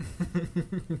hypnotism?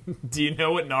 Do you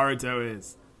know what Naruto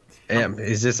is?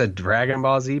 Is this a Dragon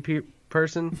Ball Z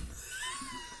person?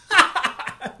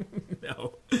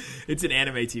 No. It's an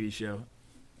anime TV show.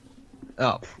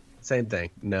 Oh, same thing.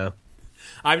 No.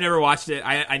 I've never watched it.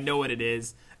 I know what it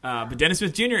is. But Dennis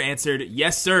Smith Jr. answered,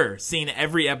 yes, sir. Seen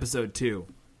every episode, too.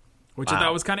 Which I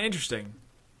thought was kind of interesting.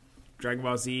 Dragon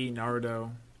Ball Z,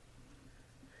 Naruto.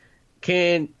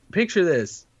 Picture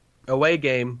this. Away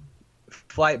game,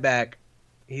 flight back.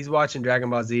 He's watching Dragon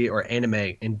Ball Z or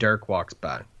anime, and Dirk walks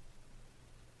by.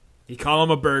 He'd call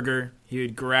him a burger. He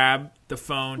would grab the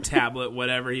phone, tablet,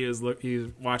 whatever he was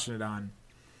watching it on.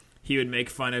 He would make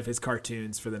fun of his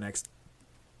cartoons for the next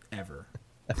ever.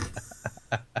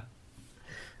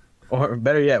 Or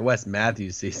better yet, Wes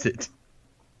Matthews sees it.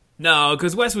 No,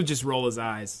 because Wes would just roll his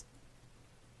eyes.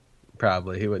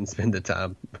 Probably. He wouldn't spend the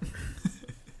time.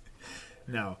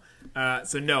 No.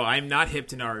 So no, I'm not hip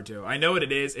to Naruto. I know what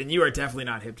it is, and you are definitely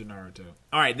not hip to Naruto.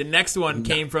 All right, the next one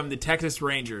came from the Texas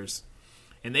Rangers,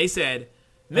 and they said,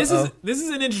 this is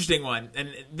an interesting one, and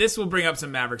this will bring up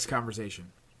some Mavericks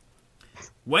conversation.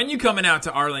 When you coming out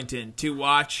to Arlington to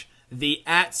watch the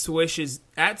at Swish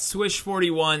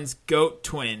 41's GOAT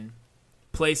twin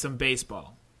play some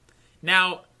baseball?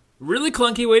 Now, really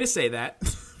clunky way to say that,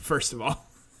 first of all.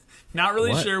 Not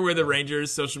really sure where the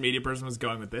Rangers social media person was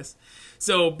going with this.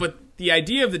 So, but the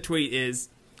idea of the tweet is,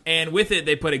 and with it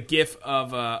they put a GIF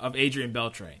of Adrian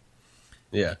Beltre.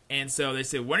 Yeah. And so they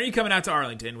said, when are you coming out to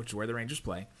Arlington, which is where the Rangers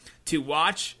play, to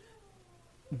watch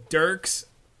Dirk's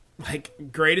like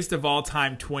greatest of all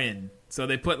time twin? So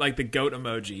they put like the goat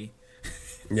emoji.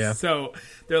 Yeah. So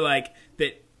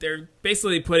they're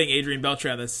basically putting Adrian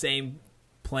Beltre on the same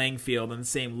playing field on the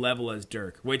same level as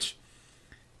Dirk, which,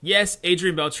 yes,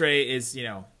 Adrian Beltre is,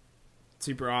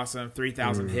 super awesome,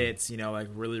 3,000 hits, like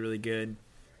really, really good.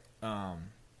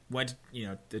 Went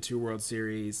to, the 2 World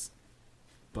Series,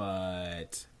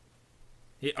 but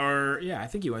I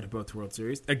think he went to both World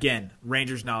Series. Again,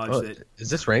 Rangers knowledge. Is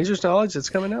this Rangers knowledge that's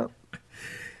coming out?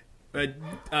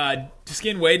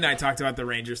 Skin Wade and I talked about the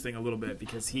Rangers thing a little bit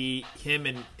because him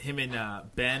and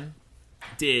Ben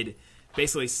did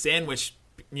basically sandwich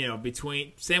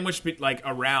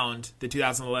around the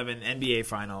 2011 NBA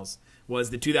Finals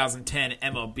was the 2010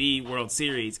 MLB World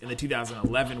Series and the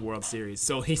 2011 World Series.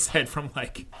 So he said for an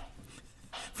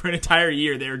entire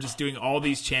year they were just doing all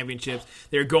these championships.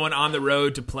 They were going on the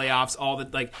road to playoffs.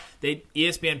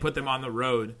 ESPN put them on the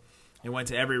road and went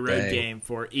to every road game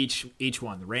for each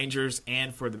one, the Rangers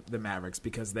and for the Mavericks,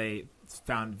 because they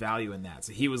found value in that.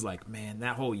 So he was like, man,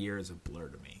 that whole year is a blur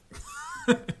to me.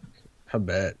 I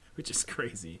bet. Which is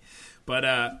crazy. But,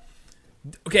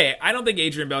 okay, I don't think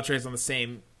Adrian Beltre is on the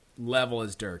same level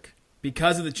as Dirk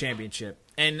because of the championship.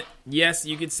 And, yes,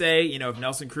 you could say, if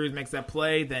Nelson Cruz makes that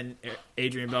play, then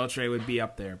Adrian Beltre would be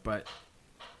up there. But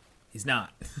he's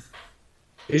not.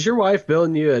 Is your wife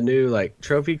building you a new,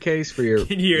 trophy case for your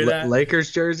Can you hear that?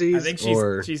 Lakers jerseys? I think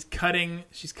she's cutting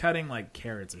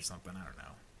carrots or something. I don't know.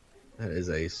 That is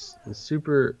a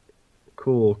super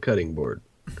cool cutting board.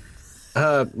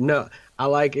 No, I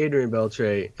like Adrian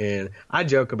Beltre, and I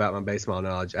joke about my baseball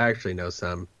knowledge. I actually know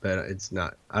some, but it's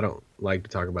not. I don't like to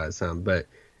talk about it some, but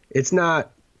it's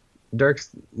not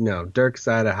Dirk's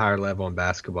at a higher level in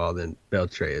basketball than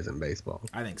Beltre is in baseball.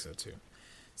 I think so too.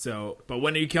 So, but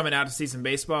when are you coming out to see some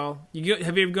baseball? Have you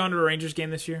ever gone to a Rangers game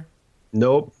this year?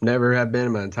 Nope, never have been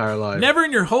in my entire life. Never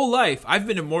in your whole life? I've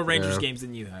been to more Rangers games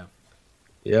than you have.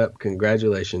 Yep,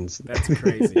 congratulations. That's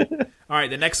crazy. All right,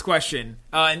 the next question.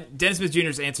 And Dennis Smith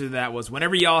Jr.'s answer to that was,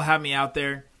 whenever y'all have me out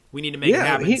there, we need to make it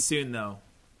happen soon, though.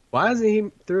 Why hasn't he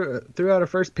threw out a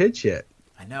first pitch yet?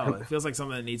 I know. It feels like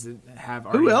something that needs to have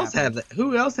Who else have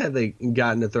they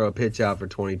gotten to throw a pitch out for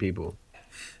 20 people?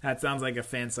 That sounds like a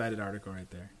fan-sided article right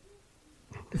there.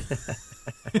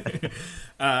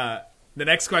 The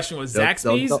next question was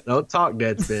Zaxby's. Don't talk,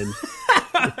 Deadspin.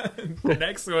 The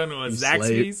next one was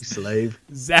Zaxby's. Slave.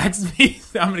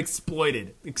 Zaxby's. I'm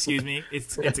exploited. Excuse me.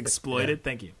 It's exploited. Yeah.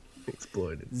 Thank you.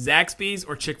 Exploited. Zaxby's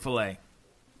or Chick-fil-A?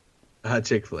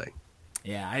 Chick-fil-A.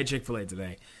 Yeah, I had Chick-fil-A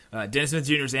today. Dennis Smith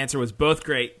Jr.'s answer was both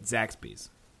great. Zaxby's.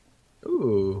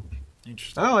 Ooh.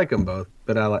 Interesting. I like them both,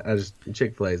 but I just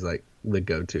Chick-fil-A is like the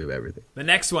go-to of everything. The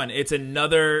next one, it's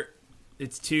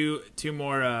two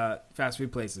more fast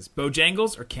food places.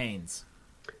 Bojangles or Cane's?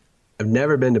 I've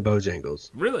never been to Bojangles,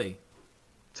 Really?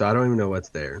 so I don't even know what's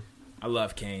there. I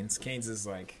love Cane's. Cane's is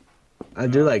like... I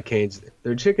do like Cane's.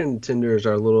 Their chicken tenders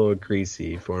are a little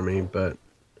greasy for me, but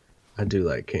I do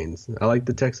like Cane's. I like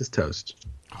the Texas toast.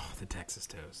 Oh, the Texas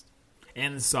toast.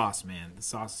 And the sauce, man. The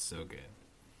sauce is so good.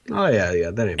 Oh,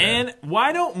 yeah, that ain't bad. And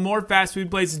why don't more fast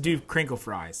food places do crinkle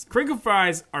fries? Crinkle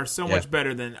fries are so much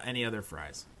better than any other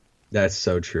fries. That's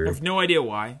so I true. have no idea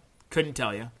why. Couldn't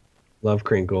tell you. Love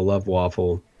crinkle, love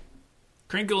waffle.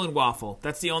 Crinkle and waffle.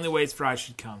 That's the only ways fries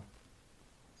should come.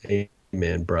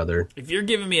 Amen, brother. If you're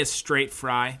giving me a straight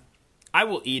fry, I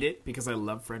will eat it because I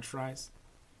love French fries.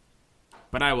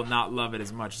 But I will not love it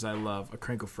as much as I love a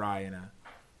crinkle fry and a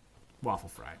waffle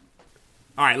fry.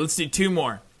 All right, let's do two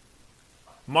more.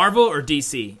 Marvel or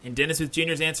DC? And Dennis Smith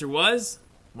Jr.'s answer was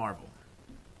Marvel.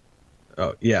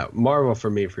 Oh, yeah, Marvel for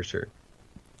me for sure.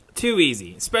 Too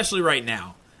easy, especially right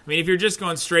now. I mean, if you're just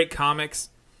going straight comics,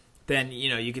 then,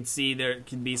 you could see there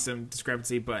can be some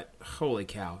discrepancy, but holy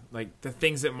cow. Like, the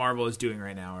things that Marvel is doing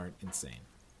right now are insane.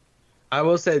 I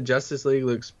will say Justice League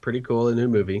looks pretty cool, a new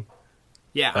movie.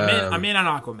 Yeah, I'm in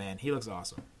on Aquaman. He looks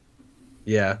awesome.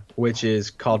 Yeah, which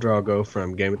is Khal Drogo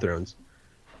from Game of Thrones.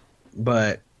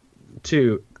 But,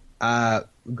 two, I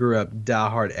grew up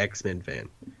diehard X-Men fan.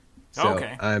 So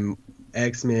okay. I'm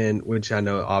X-Men, which I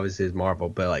know obviously is Marvel,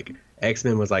 but like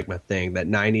X-Men was like my thing. That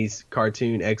 90s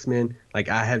cartoon X-Men, like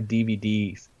I have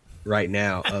DVDs right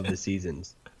now of the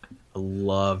seasons. I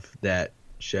love that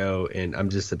show, and I'm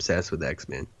just obsessed with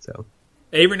X-Men. So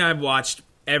Avery and I have watched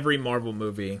every Marvel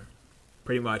movie,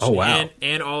 pretty much. Oh, wow.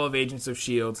 And all of Agents of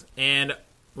S.H.I.E.L.D. And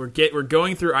we're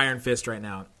going through Iron Fist right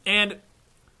now. And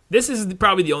this is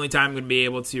probably the only time I'm going to be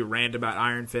able to rant about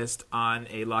Iron Fist on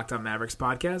a Locked On Mavericks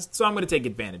podcast, so I'm going to take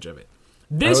advantage of it.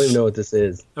 I don't even know what this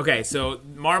is. Okay, so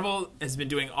Marvel has been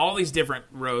doing all these different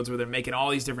roads where they're making all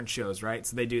these different shows, right?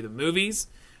 So they do the movies,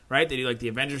 right? They do like the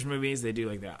Avengers movies. They do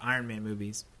like the Iron Man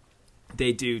movies.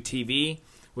 They do TV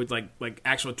with like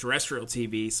actual terrestrial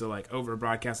TV, so like over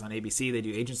broadcast on ABC. They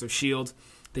do Agents of S.H.I.E.L.D.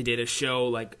 They did a show,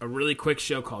 like a really quick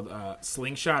show called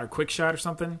Slingshot or Quick Shot or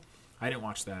something. I didn't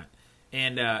watch that.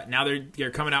 And now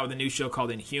they're coming out with a new show called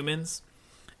Inhumans,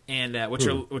 and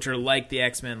which are like the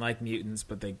X-Men, like mutants,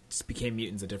 but they just became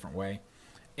mutants a different way.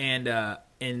 And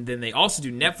then they also do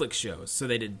Netflix shows. So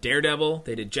they did Daredevil,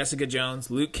 they did Jessica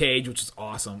Jones, Luke Cage, which is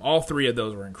awesome. All three of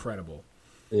those were incredible.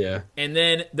 Yeah. And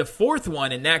then the fourth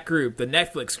one in that group, the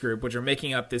Netflix group, which are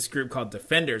making up this group called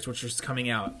Defenders, which is coming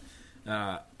out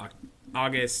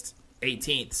August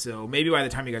 18th. So maybe by the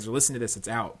time you guys are listening to this, it's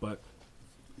out, but.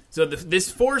 So this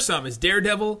foursome is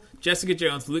Daredevil, Jessica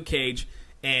Jones, Luke Cage,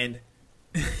 and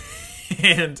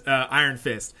Iron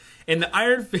Fist. And the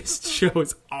Iron Fist show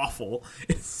is awful.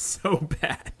 It's so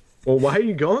bad. Well, why are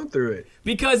you going through it?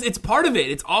 Because it's part of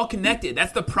it. It's all connected.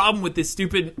 That's the problem with this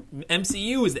stupid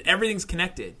MCU is that everything's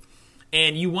connected.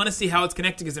 And you want to see how it's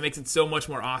connected because it makes it so much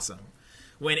more awesome.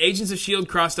 When Agents of S.H.I.E.L.D.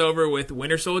 crossed over with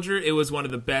Winter Soldier, it was one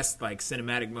of the best like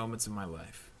cinematic moments of my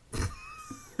life.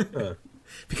 Huh.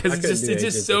 Because it's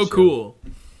just so cool.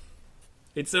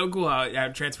 It's so cool how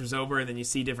it transfers over, and then you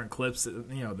see different clips, that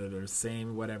are the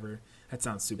same, whatever. That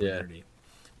sounds super nerdy.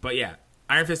 But yeah,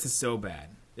 Iron Fist is so bad.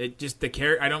 It just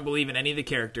I don't believe in any of the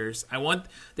characters.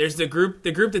 There's the group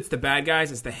that's the bad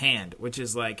guys is the Hand, which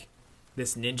is like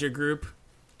this ninja group,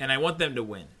 and I want them to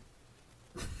win.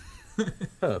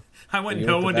 Huh. I want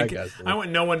no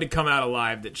one to come out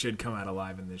alive that should come out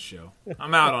alive in this show.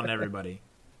 I'm out on everybody.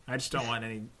 I just don't want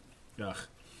any. Ugh.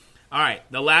 All right,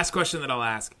 the last question that I'll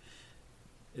ask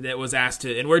that was asked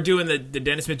and we're doing the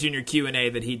Dennis Smith Jr. Q&A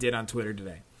that he did on Twitter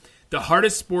today. The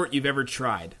hardest sport you've ever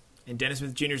tried? And Dennis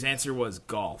Smith Jr.'s answer was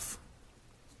golf.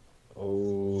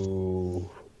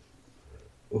 Oh.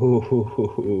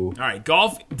 All right,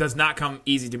 golf does not come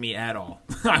easy to me at all.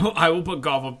 I will put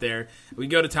golf up there. We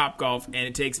go to Top Golf, and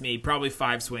it takes me probably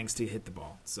 5 swings to hit the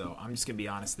ball. So I'm just going to be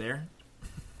honest there.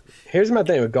 Here's my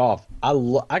thing with golf.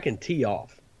 I can tee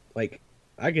off. Like,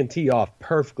 I can tee off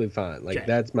perfectly fine. Like,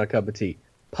 That's my cup of tea.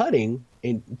 Putting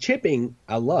and chipping,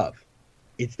 I love.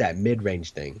 It's that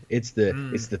mid-range thing. It's the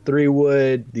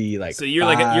 3-wood, the like. So you're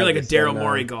like a Daryl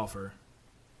Morey golfer.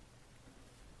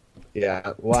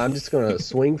 Yeah. Well, I'm just gonna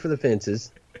swing for the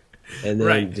fences, and then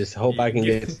Right. just hope I can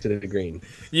get to the green.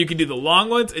 You can do the long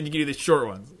ones and you can do the short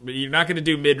ones, but you're not going to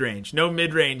do mid-range. No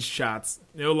mid-range shots.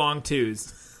 No long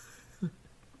twos.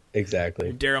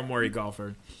 Exactly. Daryl Morey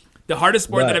golfer. The hardest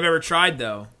sport that But- I've ever tried,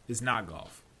 though, is not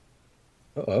golf.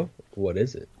 Uh-oh. What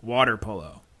is it? Water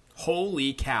polo.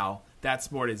 Holy cow. That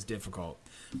sport is difficult.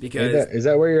 Because, Is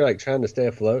that where you're like trying to stay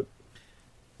afloat?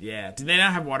 yeah. Did they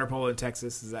not have water polo in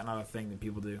Texas? Is that not a thing that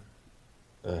people do?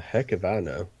 Heck if I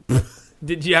know.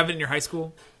 Did you have it in your high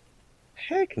school?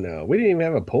 Heck no. We didn't even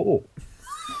have a pool.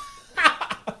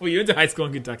 Well, you went to high school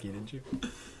in Kentucky, didn't you?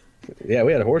 Yeah,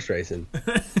 we had a horse racing.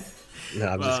 No,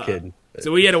 I'm just kidding.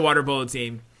 So we had a water polo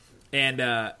team. And,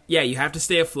 yeah, you have to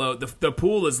stay afloat. The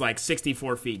pool is like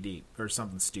 64 feet deep or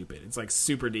something stupid. It's like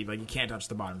super deep. Like you can't touch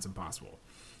the bottom. It's impossible.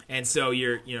 And so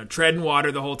you're, treading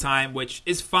water the whole time, which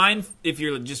is fine if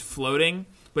you're just floating.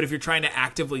 But if you're trying to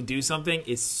actively do something,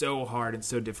 it's so hard and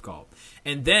so difficult.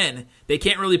 And then they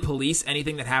can't really police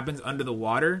anything that happens under the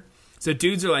water. So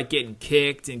dudes are like getting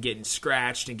kicked and getting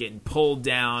scratched and getting pulled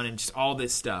down and just all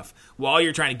this stuff while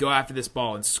you're trying to go after this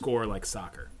ball and score like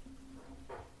soccer.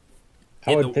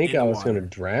 I would think I was going to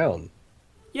drown.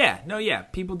 Yeah, no, yeah,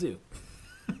 people do.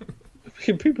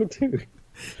 People do.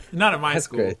 Not at my That's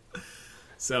school. great.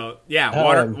 So yeah,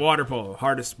 water polo,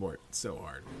 hardest sport, so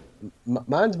hard.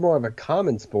 Mine's more of a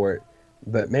common sport,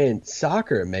 but man,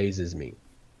 soccer amazes me.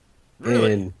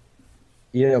 Really?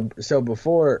 And so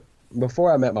before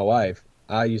I met my wife,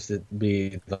 I used to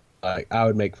be like, I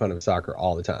would make fun of soccer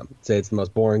all the time. Say it's the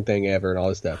most boring thing ever and all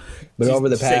this stuff. But over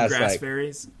the Did you say past, grass like,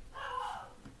 fairies?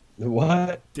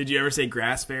 what? Did you ever say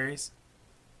grass fairies?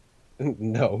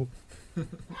 No.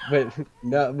 but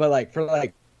like for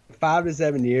like 5 to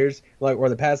 7 years, or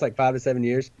the past like 5 to 7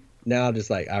 years, now just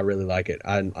like I really like it.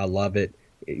 I love it.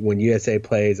 When USA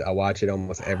plays, I watch it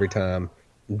almost every time.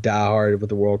 Die hard with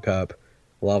the World Cup.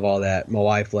 Love all that. My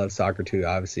wife loves soccer too.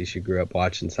 Obviously, she grew up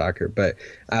watching soccer. But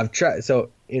I've tried. So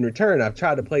in return, I've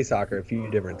tried to play soccer a few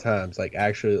different times, like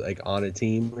actually like on a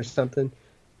team or something.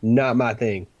 Not my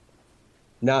thing.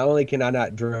 Not only can I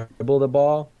not dribble the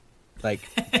ball, like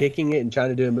kicking it and trying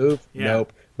to do a move, Yeah.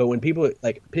 nope. But when people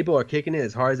are kicking it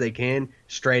as hard as they can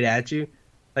straight at you,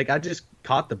 like I just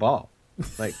caught the ball.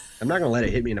 Like I'm not gonna let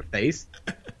it hit me in the face.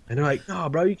 And they're like, "No,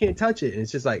 bro, you can't touch it." And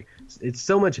it's just like it's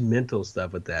so much mental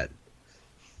stuff with that.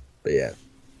 But yeah,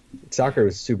 soccer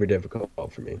was super difficult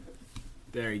for me.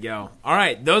 There you go. All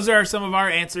right, those are some of our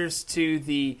answers to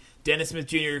the Dennis Smith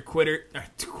Jr.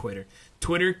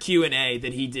 Twitter Q&A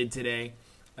that he did today.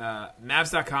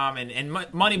 Mavs.com and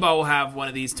Moneyball will have one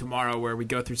of these tomorrow where we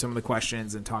go through some of the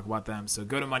questions and talk about them. So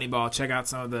go to Moneyball, check out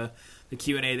some of the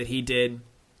Q&A that he did.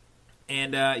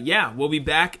 And yeah, we'll be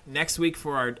back next week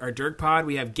for our Dirk Pod.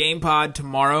 We have Game Pod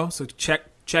tomorrow, so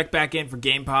check back in for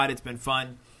Game Pod. It's been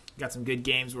fun. Got some good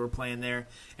games we're playing there.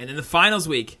 And then the finals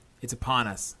week, it's upon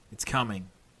us. It's coming.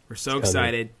 We're so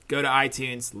excited. Go to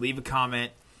iTunes, leave a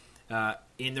comment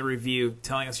in the review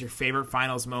telling us your favorite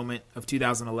finals moment of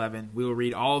 2011. We will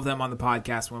read all of them on the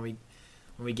podcast when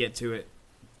we get to it.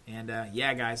 And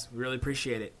yeah, guys, we really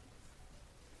appreciate it.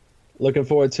 Looking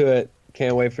forward to it.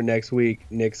 Can't wait for next week.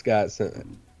 Nick's got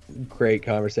some great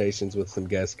conversations with some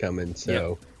guests coming,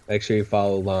 so make sure you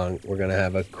follow along. We're going to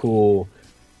have a cool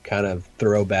kind of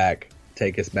throwback,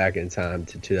 take us back in time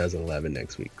to 2011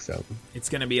 next week. So it's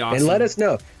going to be awesome. And let us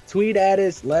know. Tweet at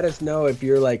us. Let us know if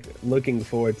you're like looking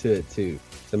forward to it too.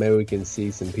 So maybe we can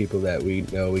see some people that we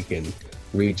know we can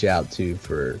reach out to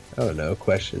for, I don't know,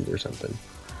 questions or something.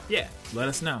 Yeah, let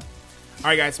us know. All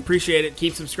right, guys, appreciate it.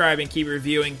 Keep subscribing, keep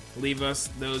reviewing. Leave us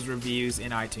those reviews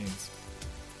in iTunes.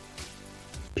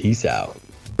 Peace out.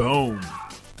 Boom.